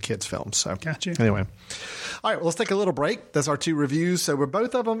animated kids films. So gotcha. Anyway, all right, well, let's take a little break. That's our two reviews. So we're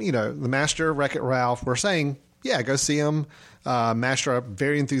both of them, The Master, Wreck-It Ralph. We're saying, yeah, go see them. Master,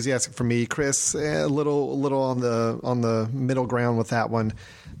 very enthusiastic for me. Chris, a little on the middle ground with that one.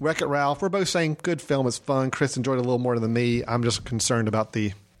 Wreck-It Ralph, we're both saying good film, it's fun. Chris enjoyed it a little more than me. I'm just concerned about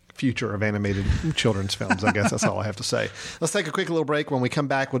the future of animated children's films. I guess that's all I have to say. Let's take a quick little break. When we come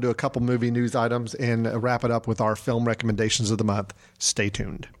back, we'll do a couple movie news items and wrap it up with our film recommendations of the month. Stay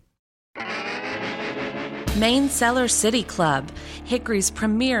tuned. Main Cellar City Club, Hickory's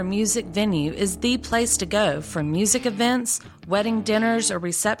premier music venue, is the place to go for music events, wedding dinners or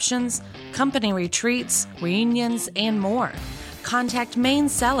receptions, company retreats, reunions, and more. Contact Main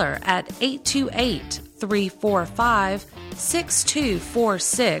Cellar at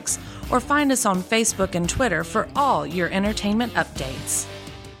 828-345-6246 or find us on Facebook and Twitter for all your entertainment updates.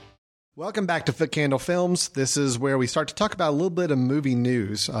 Welcome back to Footcandle Films. This is where we start to talk about a little bit of movie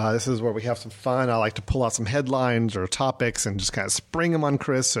news. This is where we have some fun. I like to pull out some headlines or topics and just kind of spring them on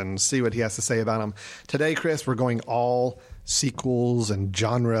Chris and see what he has to say about them. Today, Chris, we're going all sequels and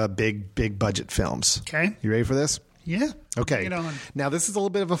genre, big budget films. Okay. You ready for this? Yeah. Okay. Get on. Now, this is a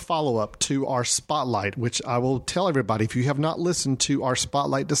little bit of a follow-up to our Spotlight, which I will tell everybody, if you have not listened to our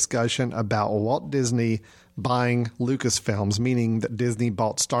Spotlight discussion about Walt Disney buying Lucasfilms, meaning that Disney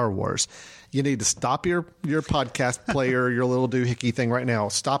bought Star Wars, you need to stop your podcast player, your little doohickey thing right now.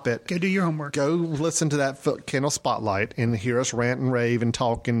 Stop it. Go do your homework. Go listen to that Footcandle Spotlight and hear us rant and rave and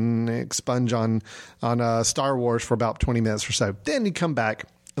talk and expunge on Star Wars for about 20 minutes or so. Then you come back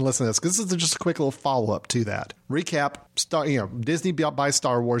and listen to this, because this is just a quick little follow-up to that. Recap, Disney buys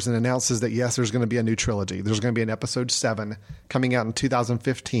Star Wars and announces that, yes, there's going to be a new trilogy. There's going to be an Episode 7 coming out in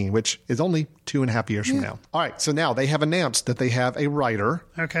 2015, which is only 2.5 years from now. All right, so now they have announced that they have a writer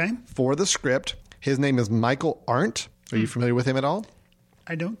for the script. His name is Michael Arndt. Are you familiar with him at all?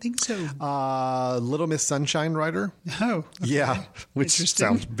 I don't think so. Little Miss Sunshine writer. Oh, okay. Yeah, which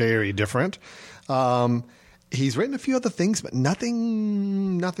sounds very different. He's written a few other things, but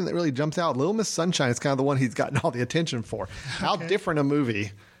nothing that really jumps out. Little Miss Sunshine is kind of the one he's gotten all the attention for. How different a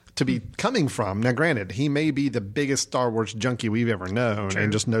movie to be coming from. Now, granted, he may be the biggest Star Wars junkie we've ever known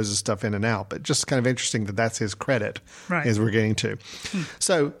and just knows his stuff in and out, but just kind of interesting that that's his credit as we're getting to.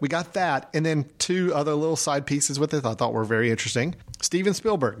 So we got that, and then two other little side pieces with it I thought were very interesting. Steven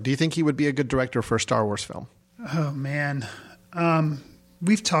Spielberg, do you think he would be a good director for a Star Wars film? Oh, man.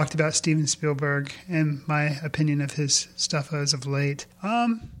 we've talked about Steven Spielberg and my opinion of his stuff as of late.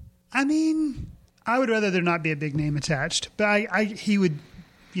 I mean, I would rather there not be a big name attached, but he would,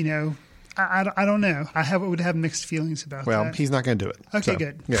 I don't know. Would have mixed feelings about that. Well, he's not going to do it. Okay, so,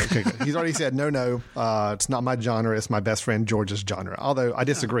 good. Yeah, okay, good. He's already said, no, it's not my genre. It's my best friend George's genre. Although I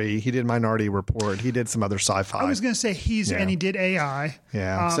disagree. He did Minority Report. He did some other sci-fi. I was going to say and he did AI.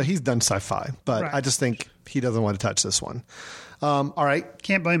 Yeah, so he's done sci-fi. But right. I just think he doesn't want to touch this one. All right.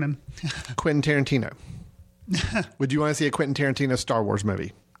 Can't blame him. Quentin Tarantino. Would you want to see a Quentin Tarantino Star Wars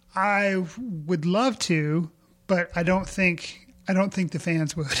movie? I would love to, but I don't think the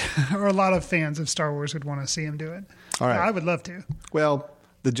fans would, or a lot of fans of Star Wars would want to see him do it. All right. I would love to. Well,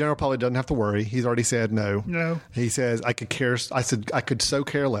 the general public doesn't have to worry. He's already said no. No. He says, I could so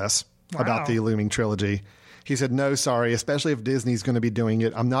care less about the looming trilogy. He said, no, sorry, especially if Disney's going to be doing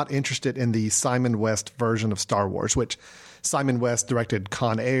it. I'm not interested in the Simon West version of Star Wars, which Simon West directed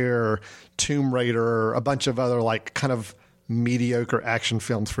Con Air, Tomb Raider, a bunch of other kind of mediocre action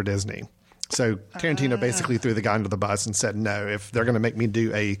films for Disney. So Tarantino basically threw the guy under the bus and said, no, if they're going to make me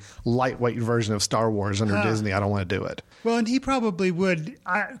do a lightweight version of Star Wars under Disney, I don't want to do it. Well, and he probably would.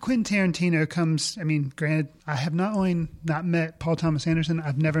 Quentin Tarantino comes, granted, I have not only not met Paul Thomas Anderson,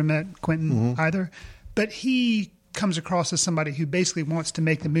 I've never met Quentin either, but he comes across as somebody who basically wants to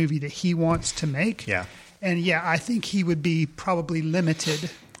make the movie that he wants to make. Yeah. And I think he would be probably limited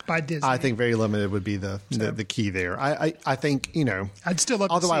by Disney. I think very limited would be the key there. I think, I'd still love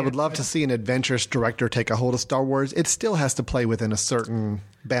to see although I would it, love to see an adventurous director take a hold of Star Wars, it still has to play within a certain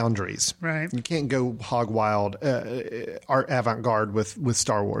boundaries. Right. You can't go hog wild, art avant-garde with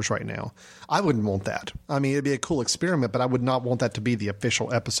Star Wars right now. I wouldn't want that. I mean, it'd be a cool experiment, but I would not want that to be the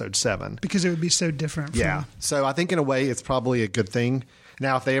official episode 7. Because it would be so different. Yeah. So I think in a way it's probably a good thing.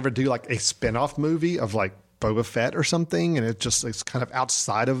 Now, if they ever do a spin-off movie of Boba Fett or something, and it's kind of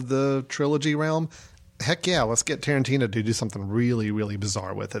outside of the trilogy realm, heck yeah, let's get Tarantino to do something really, really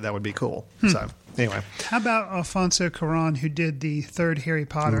bizarre with it. That would be cool. So anyway. How about Alfonso Cuarón, who did the third Harry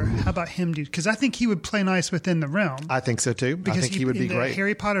Potter? How about him do? Because I think he would play nice within the realm. I think so too. Because I think he would be in the great.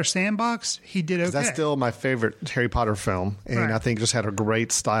 Harry Potter sandbox, he did okay. That's still my favorite Harry Potter film, and Right. I think just had a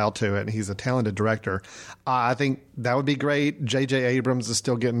great style to it, and he's a talented director. I think that would be great. J.J. Abrams is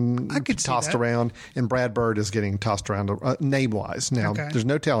still getting tossed around, and Brad Bird is getting tossed around name-wise. Now, there's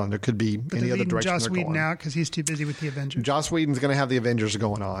no telling. There could be any other direction Joss they're Whedon going. out because he's too busy with the Avengers. Joss Whedon's going to have the Avengers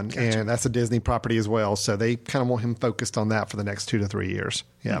going on, and that's a Disney property as well, so they kind of want him focused on that for the next 2 to 3 years.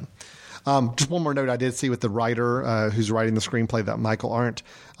 Yeah. Just one more note I did see with the writer who's writing the screenplay, that Michael Arndt.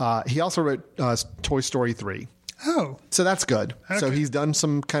 He also wrote Toy Story 3. Oh. So that's good. Okay. So he's done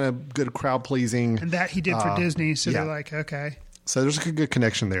some kind of good crowd pleasing. And that he did for Disney, so they're like, okay. So there's a good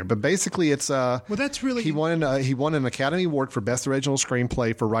connection there. But basically it's well, that's really he won an Academy Award for Best Original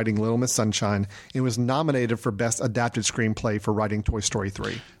Screenplay for writing Little Miss Sunshine and was nominated for Best Adapted Screenplay for writing Toy Story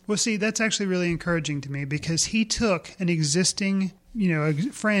 3. Well, see, that's actually really encouraging to me because he took an existing, a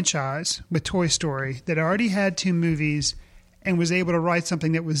franchise with Toy Story that already had 2 movies and was able to write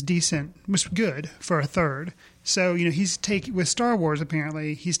something that was decent, was good for a third. So, he's with Star Wars,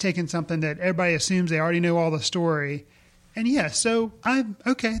 apparently, he's taken something that everybody assumes they already know all the story. And so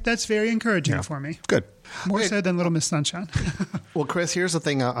that's very encouraging for me. Good. More so than Little Miss Sunshine. Well, Chris, here's the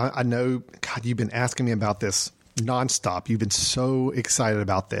thing. I know, God, you've been asking me about this nonstop. You've been so excited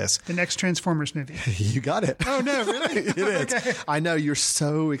about this. The next Transformers movie. You got it. Oh, no, really? It is. Okay. I know you're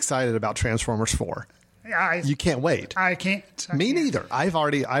so excited about Transformers 4. You can't wait. I can't. Me neither. I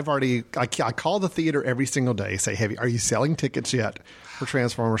call the theater every single day. Say, are you selling tickets yet for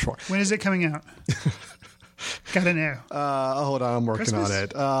Transformers 4? When is it coming out? Gotta know. Hold on, I'm working on it.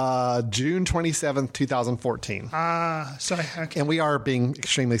 June 27th, 2014. Sorry. Okay. And we are being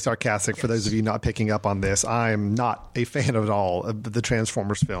extremely sarcastic for those of you not picking up on this. I'm not a fan of it all of the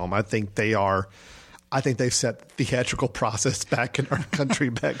Transformers film. I think they've set the theatrical process back in our country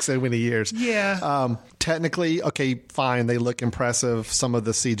back so many years. Yeah. Technically, okay, fine. They look impressive, some of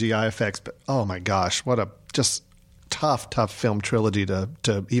the CGI effects, but oh my gosh, what a just tough film trilogy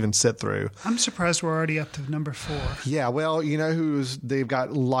to even sit through. I'm surprised we're already up to number 4. Yeah, well, you know they've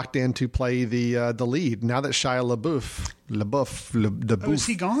got locked in to play the lead now that Shia LaBeouf. Oh, is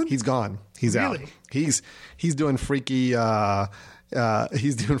he gone? He's gone. He's really? out. He's doing freaky.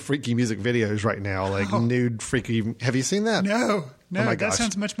 He's doing freaky music videos right now, like nude freaky. Have you seen that? No. Oh my that gosh.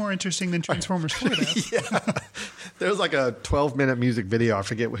 sounds much more interesting than Transformers 4 does. Yeah. There's like a 12-minute music video. I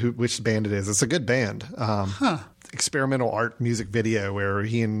forget which band it is. It's a good band. Experimental art music video where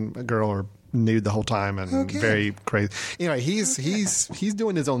he and a girl are nude the whole time and very crazy. Anyway, he's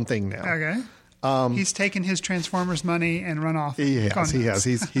doing his own thing now. Okay. He's taken his Transformers money and run off. He has.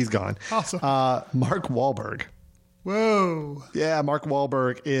 He's gone. Awesome. Mark Wahlberg. Whoa. Yeah, Mark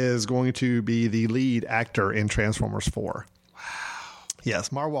Wahlberg is going to be the lead actor in Transformers 4. Wow.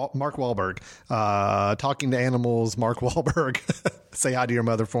 Yes, Mark Wahlberg. Talking to animals, Mark Wahlberg. Say hi to your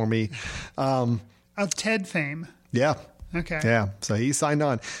mother for me. Of Ted fame. Yeah. Okay. Yeah, so he signed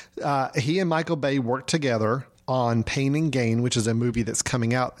on. He and Michael Bay worked together on Pain and Gain, which is a movie that's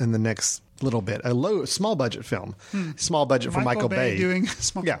coming out in the next little bit. A small budget film. Small budget for Michael Bay. Doing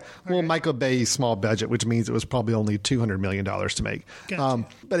small. Yeah. Well, Okay. Michael Bay's small budget, which means it was probably only $200 million to make. Gotcha.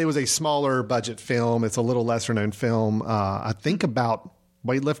 But it was a smaller budget film. It's a little lesser known film. I think about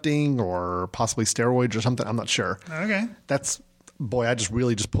weightlifting or possibly steroids or something. I'm not sure. Okay. I just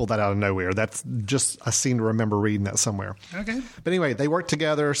really pulled that out of nowhere. I seem to remember reading that somewhere. Okay. But anyway, they worked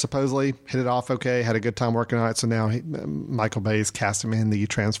together, supposedly hit it off okay, had a good time working on it. So now Michael Bay's cast him in the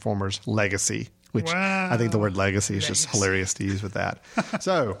Transformers Legacy, which I think the word legacy is just hilarious to use with that.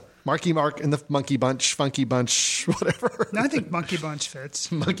 So Marky Mark and the Monkey Bunch, Funky Bunch, whatever. No, I think Monkey Bunch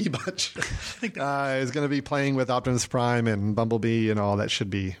fits. Monkey Bunch is going to be playing with Optimus Prime and Bumblebee and all. That should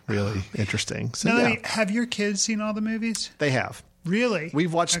be really interesting. So, Now, have your kids seen all the movies? They have. Really?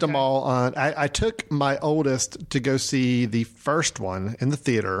 We've watched them all on. I took my oldest to go see the first one in the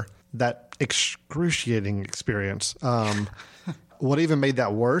theater. That excruciating experience. What even made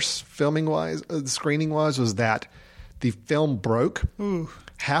that worse, filming wise, screening wise, was that the film broke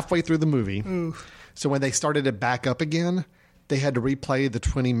halfway through the movie. So when they started it back up again, they had to replay the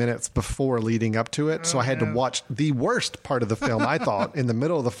 20 minutes before leading up to it. So I had to watch the worst part of the film, I thought, in the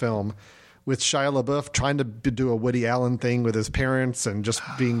middle of the film, with Shia LaBeouf trying to do a Woody Allen thing with his parents and just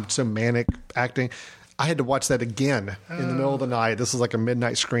being so manic acting. I had to watch that again in the middle of the night. This was like a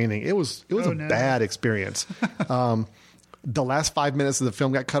midnight screening. It was bad experience. The last 5 minutes of the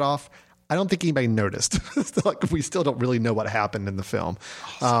film got cut off. I don't think anybody noticed. We still don't really know what happened in the film.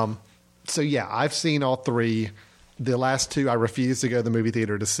 Awesome. So yeah, I've seen all three. The last two I refused to go to the movie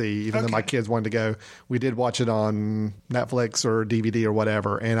theater to see, even though my kids wanted to go. We did watch it on Netflix or DVD or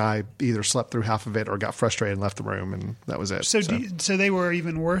whatever, and I either slept through half of it or got frustrated and left the room, and that was it. So they were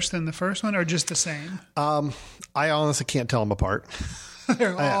even worse than the first one, or just the same? I honestly can't tell them apart.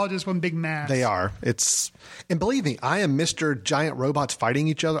 They're all just one big mass. They are. And believe me, I am Mr. Giant Robots fighting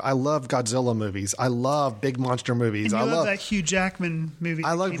each other. I love Godzilla movies. I love big monster movies. And I love that Hugh Jackman movie.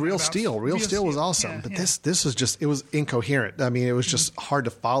 I love Real Steel. Real Steel was awesome. But this was just, it was incoherent. I mean, it was just hard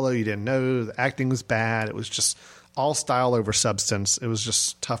to follow. You didn't know. The acting was bad. It was just all style over substance. It was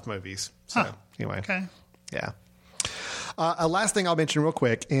just tough movies. So anyway. Okay. Yeah. Last thing I'll mention real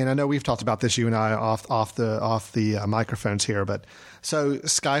quick, and I know we've talked about this, you and I, off the microphones here, but so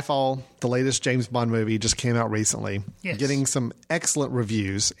Skyfall, the latest James Bond movie, just came out recently, getting some excellent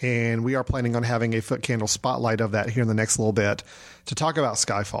reviews, and we are planning on having a Footcandle spotlight of that here in the next little bit to talk about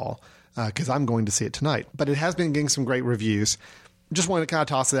Skyfall, because I'm going to see it tonight. But it has been getting some great reviews. Just wanted to kind of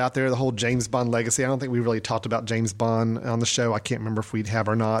toss it out there, the whole James Bond legacy. I don't think we really talked about James Bond on the show. I can't remember if we'd have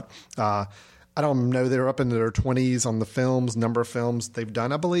or not. I don't know. They're up into their 20s on the films, number of films they've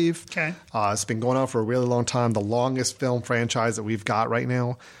done, I believe. Okay. It's been going on for a really long time. The longest film franchise that we've got right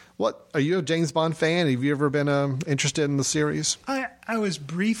now. Are you a James Bond fan? Have you ever been interested in the series? I was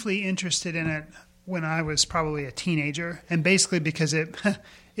briefly interested in it when I was probably a teenager, and basically because it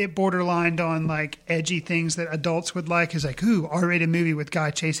borderlined on like edgy things that adults would like. It's like, ooh, R-rated movie with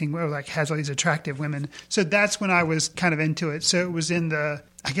guy chasing, has all these attractive women. So that's when I was kind of into it. So it was in the,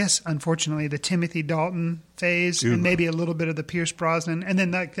 I guess, unfortunately, the Timothy Dalton phase, and maybe a little bit of the Pierce Brosnan, and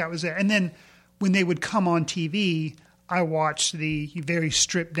then that was it. And then when they would come on TV, I watched the very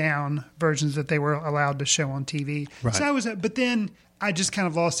stripped down versions that they were allowed to show on TV. Right. So but then I just kind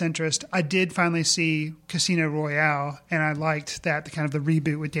of lost interest. I did finally see Casino Royale, and I liked that, the kind of the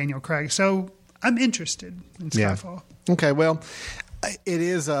reboot with Daniel Craig. So I'm interested in Skyfall. Yeah. Okay, well, it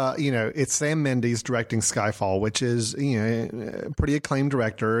is, it's Sam Mendes directing Skyfall, which is, a pretty acclaimed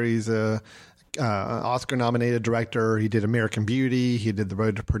director. He's a Oscar-nominated director. He did American Beauty. He did The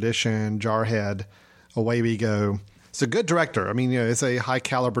Road to Perdition, Jarhead, Away We Go. It's a good director. I mean, it's a high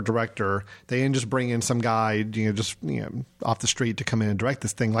caliber director. They didn't just bring in some guy, off the street to come in and direct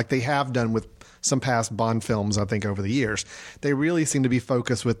this thing like they have done with some past Bond films, I think, over the years. They really seem to be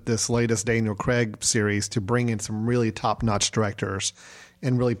focused with this latest Daniel Craig series to bring in some really top-notch directors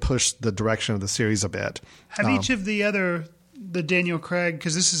and really push the direction of the series a bit. Have each of the Daniel Craig,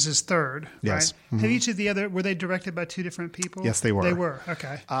 because this is his third, yes. Right? Mm-hmm. Have each of the other, were they directed by two different people? Yes, they were. They were,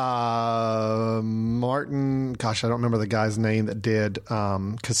 okay. Martin, I don't remember the guy's name that did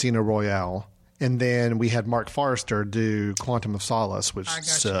Casino Royale. And then we had Mark Forrester do Quantum of Solace, which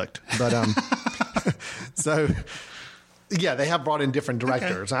sucked. But So, yeah, they have brought in different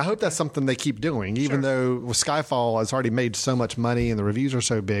directors. I hope that's something they keep doing, even though Skyfall has already made so much money and the reviews are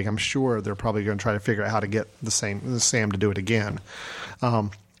so big. I'm sure they're probably going to try to figure out how to get Sam to do it again.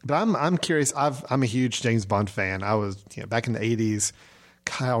 But I'm curious. I'm a huge James Bond fan. I was back in the 80s.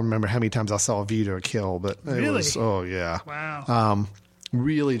 I don't remember how many times I saw View to a Kill, but it was, oh yeah. Wow.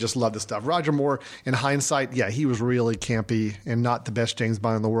 Really just love this stuff. Roger Moore, in hindsight, yeah, he was really campy and not the best James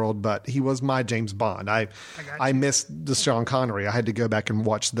Bond in the world, but he was my James Bond. I missed the Sean Connery. I had to go back and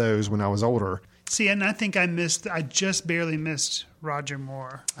watch those when I was older. See, and I think I just barely missed Roger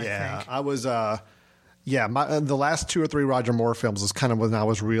Moore. I was, the last 2 or 3 Roger Moore films was kind of when I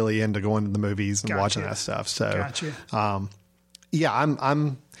was really into going to the movies and watching that stuff. So, I'm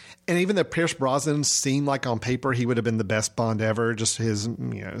and even though Pierce Brosnan seemed like on paper he would have been the best Bond ever, just his,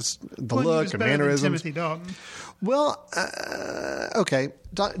 look and mannerisms. Timothy Dalton. Well, okay.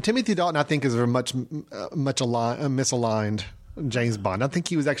 Timothy Dalton, I think, is a much misaligned James Bond. I think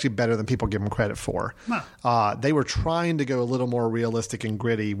he was actually better than people give him credit for. Huh. They were trying to go a little more realistic and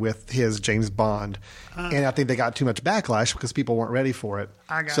gritty with his James Bond, and I think they got too much backlash because people weren't ready for it.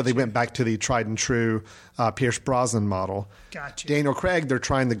 So they went back to the tried and true Pierce Brosnan model. Gotcha. Daniel Craig, they're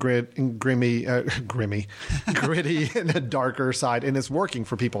trying the gritty and a darker side, and it's working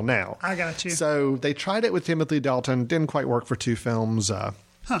for people now. I got you. So they tried it with Timothy Dalton, didn't quite work for 2 films.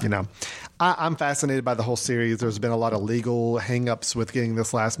 I'm fascinated by the whole series. There's been a lot of legal hang-ups with getting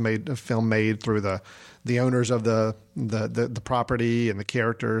this last film made through the owners of the property and the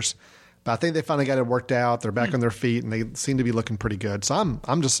characters. But I think they finally got it worked out. They're back on their feet, and they seem to be looking pretty good. So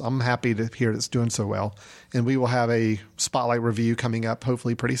I'm happy to hear it's doing so well. And we will have a spotlight review coming up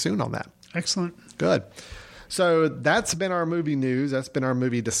hopefully pretty soon on that. Excellent. Good. So that's been our movie news. That's been our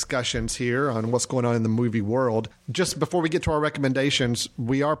movie discussions here on what's going on in the movie world. Just before we get to our recommendations,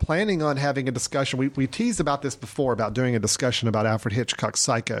 we are planning on having a discussion. We teased about this before, about doing a discussion about Alfred Hitchcock's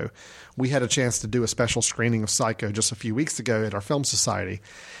Psycho. We had a chance to do a special screening of Psycho just a few weeks ago at our Film Society.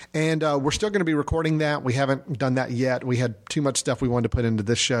 And we're still going to be recording that. We haven't done that yet. We had too much stuff we wanted to put into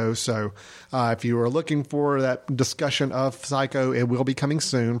this show. So if you are looking for that discussion of Psycho, it will be coming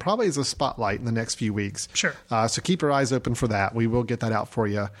soon, probably as a spotlight in the next few weeks. Sure. So keep your eyes open for that. We will get that out for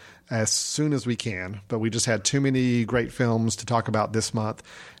you as soon as we can. But we just had too many great films to talk about this month.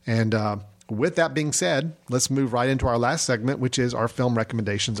 And with that being said, let's move right into our last segment, which is our film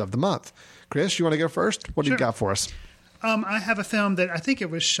recommendations of the month. Chris, you want to go first? What do you got for us? I have a film that I think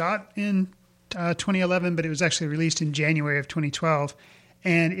it was shot in 2011, but it was actually released in January of 2012.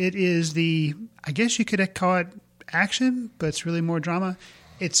 And it is I guess you could call it action, but it's really more drama.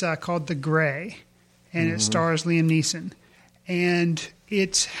 It's called The Grey, and it stars Liam Neeson. And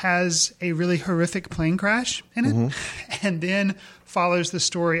it has a really horrific plane crash in it, and then follows the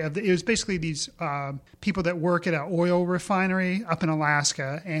story of it was basically these people that work at an oil refinery up in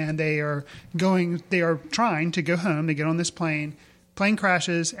Alaska, and they are trying to go home. They get on this plane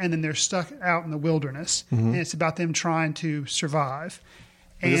crashes, and then they're stuck out in the wilderness, and it's about them trying to survive.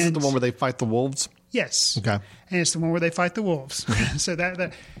 And this is the one where they fight the wolves? Yes. Okay. And it's the one where they fight the wolves. So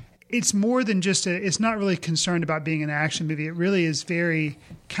that it's more than just it's not really concerned about being an action movie. It really is very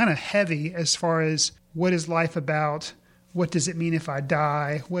kind of heavy as far as what is life about? What does it mean if I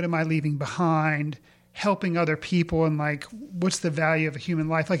die? What am I leaving behind? Helping other people, and what's the value of a human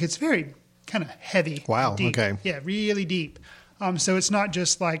life? It's very kind of heavy. Wow. Deep. Okay. Yeah, really deep. So it's not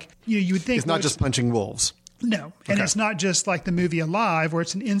just you would think it's not just punching wolves. No. And it's not just like the movie Alive, where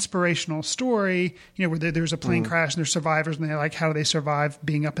it's an inspirational story, where there's a plane crash and there's survivors, and they're how do they survive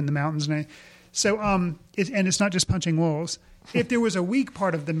being up in the mountains? So it's not just punching wolves. If there was a weak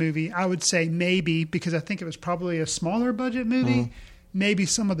part of the movie, I would say maybe, because I think it was probably a smaller budget movie, maybe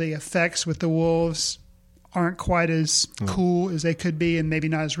some of the effects with the wolves aren't quite as cool as they could be, and maybe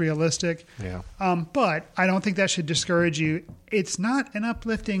not as realistic. Yeah. But I don't think that should discourage you. It's not an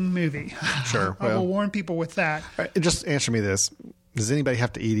uplifting movie. Sure. I will warn people with that. Just answer me this. Does anybody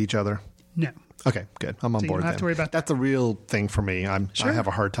have to eat each other? No. Okay, good. I'm on board. You don't have to worry about that. That's a real thing for me. I have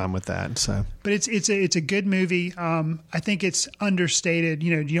a hard time with that. So, but it's a good movie. I think it's understated.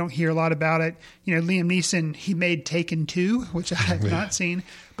 You don't hear a lot about it. Liam Neeson, he made Taken 2, which I have not seen.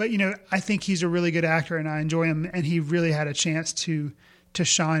 But I think he's a really good actor, and I enjoy him. And he really had a chance to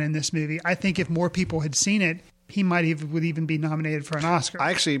shine in this movie. I think if more people had seen it, he would even be nominated for an Oscar.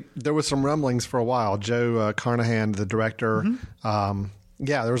 There was some rumblings for a while. Joe Carnahan, the director.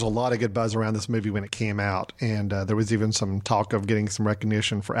 Yeah, there was a lot of good buzz around this movie when it came out, and there was even some talk of getting some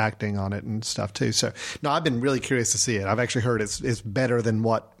recognition for acting on it and stuff too. So, no, I've been really curious to see it. I've actually heard it's better than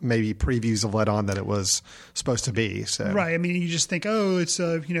what maybe previews have let on that it was supposed to be. So, right. I mean, you just think, oh, it's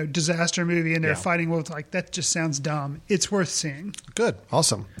a disaster movie, and they're fighting wolves. Like that just sounds dumb. It's worth seeing. Good,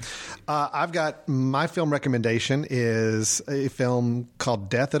 awesome. I've got my film recommendation is a film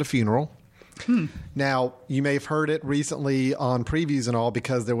called Death at a Funeral. Now, you may have heard it recently on previews and all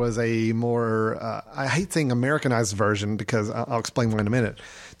because there was a more, I hate saying Americanized version because I'll explain why in a minute.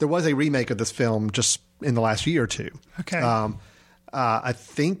 There was a remake of this film just in the last year or two. Okay. I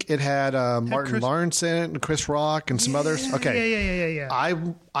think it had Martin Lawrence in it and Chris Rock and some others. Okay. Yeah.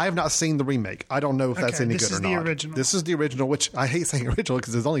 I have not seen the remake. I don't know if that's any good or not. This is the original. This is the original, which I hate saying original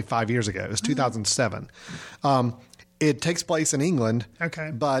because it was only 5 years ago. It was 2007. It takes place in England,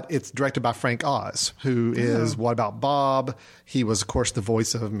 but it's directed by Frank Oz, who is What About Bob? He was, of course, the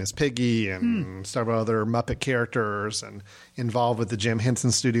voice of Miss Piggy and several other Muppet characters and involved with the Jim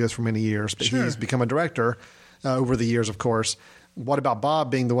Henson Studios for many years. But he's become a director over the years, of course. What About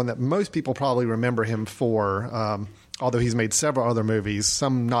Bob being the one that most people probably remember him for, although he's made several other movies,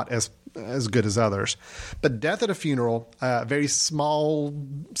 some not as good as others. But Death at a Funeral, very small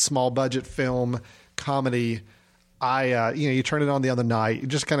budget film, comedy. You turn it on the other night,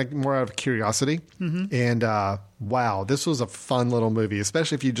 just kind of more out of curiosity. And wow, this was a fun little movie,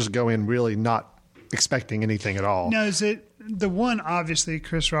 especially if you just go in really not expecting anything at all. Now, is it the one, obviously,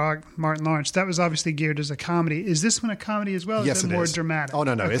 Chris Rock, Martin Lawrence, that was obviously geared as a comedy. Is this one a comedy as well? Yes, is it more dramatic? Oh,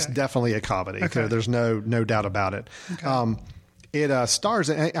 no. It's definitely a comedy. Okay. There's no doubt about it. Okay. It stars,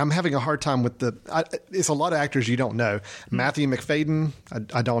 and I'm having a hard time with it's a lot of actors you don't know. Matthew McFadden,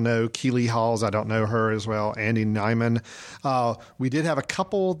 I don't know. Keely Hawes, I don't know her as well. Andy Nyman. We did have a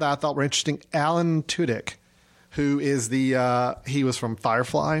couple that I thought were interesting. Alan Tudyk, who is he was from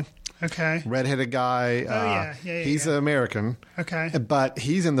Firefly. Okay. Redheaded guy. He's American. Okay. But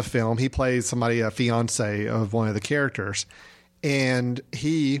he's in the film. He plays a fiance of one of the characters. And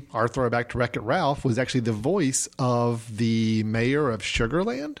our throwback to Wreck-It Ralph, was actually the voice of the mayor of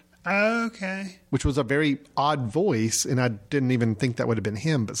Sugarland. Okay. Which was a very odd voice, and I didn't even think that would have been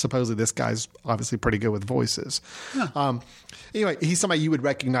him, but supposedly this guy's obviously pretty good with voices. Huh. Anyway, he's somebody you would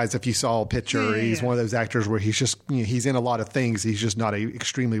recognize if you saw a picture. Yeah, he's one of those actors where he's just, he's in a lot of things. He's just not an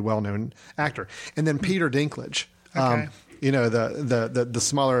extremely well-known actor. And then Peter Dinklage. Okay. The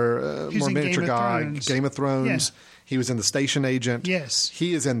smaller, more miniature guy, Game of Thrones. Yeah. He was in The Station Agent. Yes.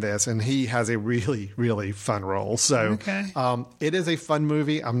 He is in this, and he has a really, really fun role. So it is a fun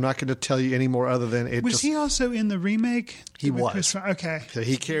movie. I'm not going to tell you any more other than it. Was he also in the remake? He was. Okay. So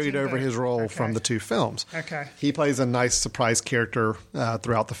he carried over his role from the two films. Okay. He plays a nice surprise character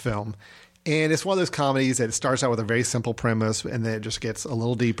throughout the film. And it's one of those comedies that starts out with a very simple premise, and then it just gets a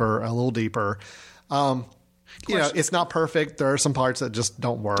little deeper. It's not perfect. There are some parts that just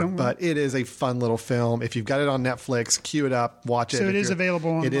don't work, but it is a fun little film. If you've got it on Netflix, queue it up, watch it. So it is available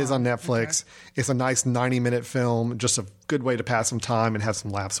online. It is on Netflix. Okay. It's a nice 90-minute film, just a good way to pass some time and have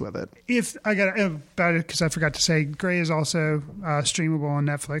some laughs with it. If I got about it, because I forgot to say, Grey is also streamable on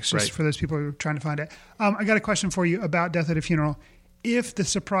Netflix, just for those people who are trying to find it. I got a question for you about Death at a Funeral. If the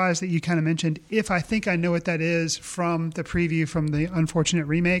surprise that you kind of mentioned, if I think I know what that is from the preview from the unfortunate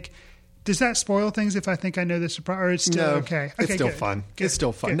remake, does that spoil things if I think I know the surprise? Or it's still okay? It's still fun. Good. It's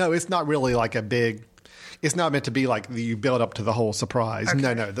still fun. Good. No, it's not really like a big. It's not meant to be like you build up to the whole surprise.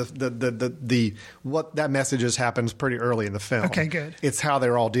 Okay. No. The what that message happens pretty early in the film. Okay, good. It's how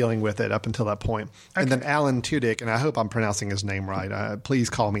they're all dealing with it up until that point. Okay. And then Alan Tudyk, and I hope I'm pronouncing his name right. Please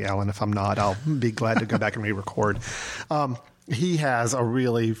call me Alan. If I'm not, I'll be glad to go back and re-record. He has a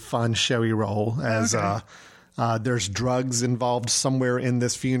really fun, showy role as. There's drugs involved somewhere in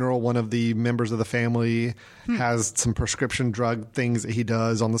this funeral. One of the members of the family has some prescription drug things that he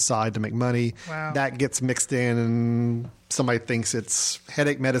does on the side to make money. Wow. That gets mixed in, and somebody thinks it's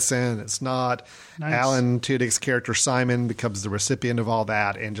headache medicine. It's not. Nice. Alan Tudyk's character Simon becomes the recipient of all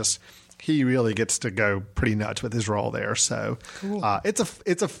that, and just he really gets to go pretty nuts with his role there. So cool.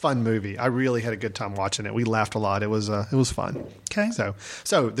 It's a fun movie. I really had a good time watching it. We laughed a lot. It was fun. Okay.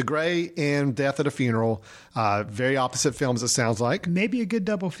 So The Grey and Death at a Funeral, very opposite films. It sounds like maybe a good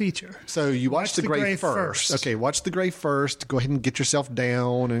double feature. So you watch The Grey first. Okay, watch The Grey first. Go ahead and get yourself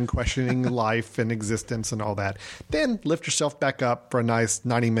down and questioning life and existence and all that. Then lift yourself back up for a nice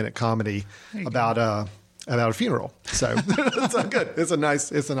 90-minute comedy about a funeral. So it's good. It's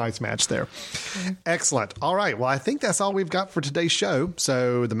a nice match there. Okay. Excellent. All right. Well, I think that's all we've got for today's show.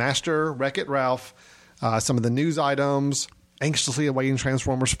 So The Master, Wreck-It Ralph, some of the news items, anxiously awaiting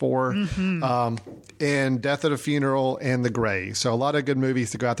Transformers 4, and Death at a Funeral, and The Gray. So a lot of good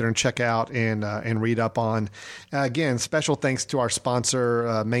movies to go out there and check out and read up on. Again, special thanks to our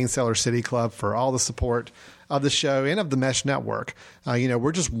sponsor, Main Cellar City Club, for all the support of the show and of the Mesh Network.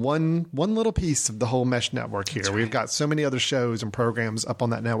 We're just one little piece of the whole Mesh Network here. Right. We've got so many other shows and programs up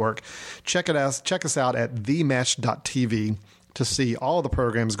on that network. Check us out at themesh.tv to see all the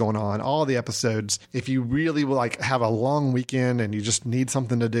programs going on, all the episodes. If you really will have a long weekend and you just need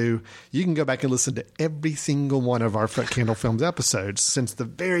something to do, you can go back and listen to every single one of our Footcandle Films episodes since the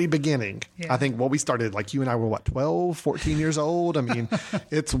very beginning. Yeah. I think we started, you and I were 12, 14 years old. I mean,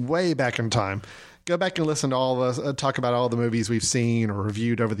 it's way back in time. Go back and listen to all of us talk about all the movies we've seen or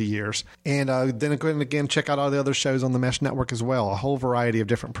reviewed over the years. And then go ahead and again check out all the other shows on the Mesh Network as well. A whole variety of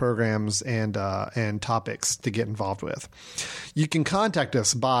different programs and topics to get involved with. You can contact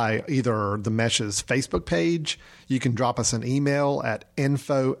us by either the Mesh's Facebook page. You can drop us an email at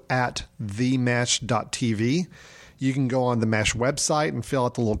info@themesh.tv. You can go on the Mesh website and fill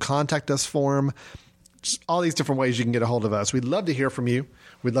out the little contact us form. Just all these different ways you can get a hold of us. We'd love to hear from you.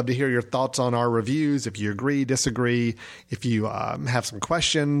 We'd love to hear your thoughts on our reviews. If you agree, disagree, if you have some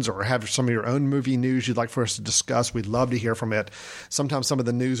questions or have some of your own movie news you'd like for us to discuss, we'd love to hear from it. Sometimes some of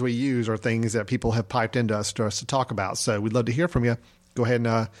the news we use are things that people have piped into us to talk about. So we'd love to hear from you. Go ahead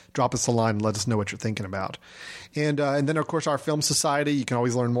and drop us a line and let us know what you're thinking about. And then, of course, our Film Society. You can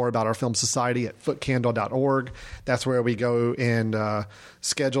always learn more about our Film Society at footcandle.org. That's where we go and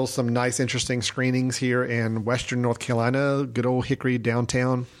schedule some nice, interesting screenings here in Western North Carolina, good old Hickory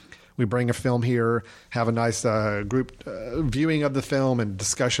downtown. We bring a film here, have a nice group viewing of the film and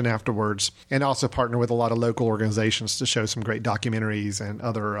discussion afterwards, and also partner with a lot of local organizations to show some great documentaries and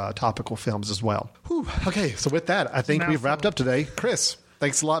other topical films as well. Whew. Okay, so with that, I think we've wrapped up today. Chris,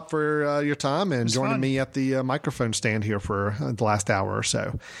 thanks a lot for your time and joining me at the microphone stand here for the last hour or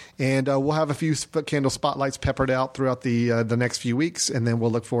so. And we'll have a few Footcandle spotlights peppered out throughout the next few weeks, and then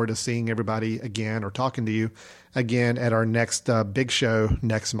we'll look forward to seeing everybody again or talking to you again at our next big show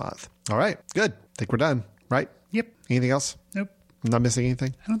next month. All right, good. I think we're done, right? Yep. Anything else? Nope. I'm not missing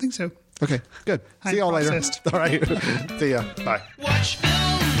anything? I don't think so. Okay, good. See y'all later. All right. See ya. Bye. Watch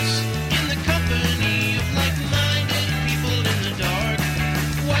films in the company of like-minded people in the dark.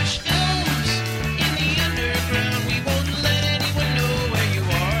 Watch films in the underground. We won't let anyone know where you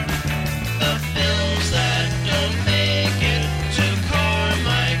are. The films that don't make it to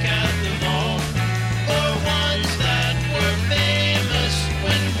Carmike at the mall, or ones that were famous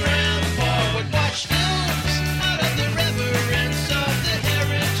when Grandpa would watch films out of the reverence of the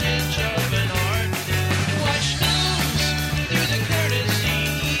heritage of an art. Watch films through the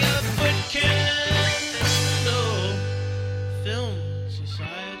courtesy of Footcandle Film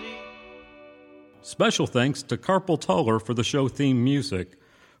Society. Special thanks to Carpal Tuller for the show theme music.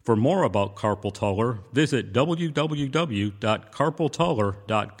 For more about Carpal Tuller, visit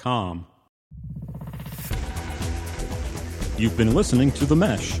www.carpaltuller.com. You've been listening to The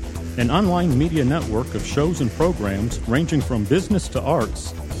Mesh, an online media network of shows and programs ranging from business to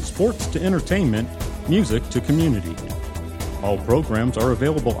arts, sports to entertainment, music to community. All programs are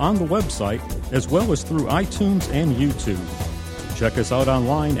available on the website as well as through iTunes and YouTube. Check us out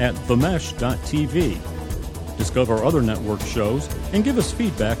online at themesh.tv. Discover other network shows and give us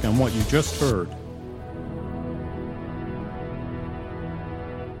feedback on what you just heard.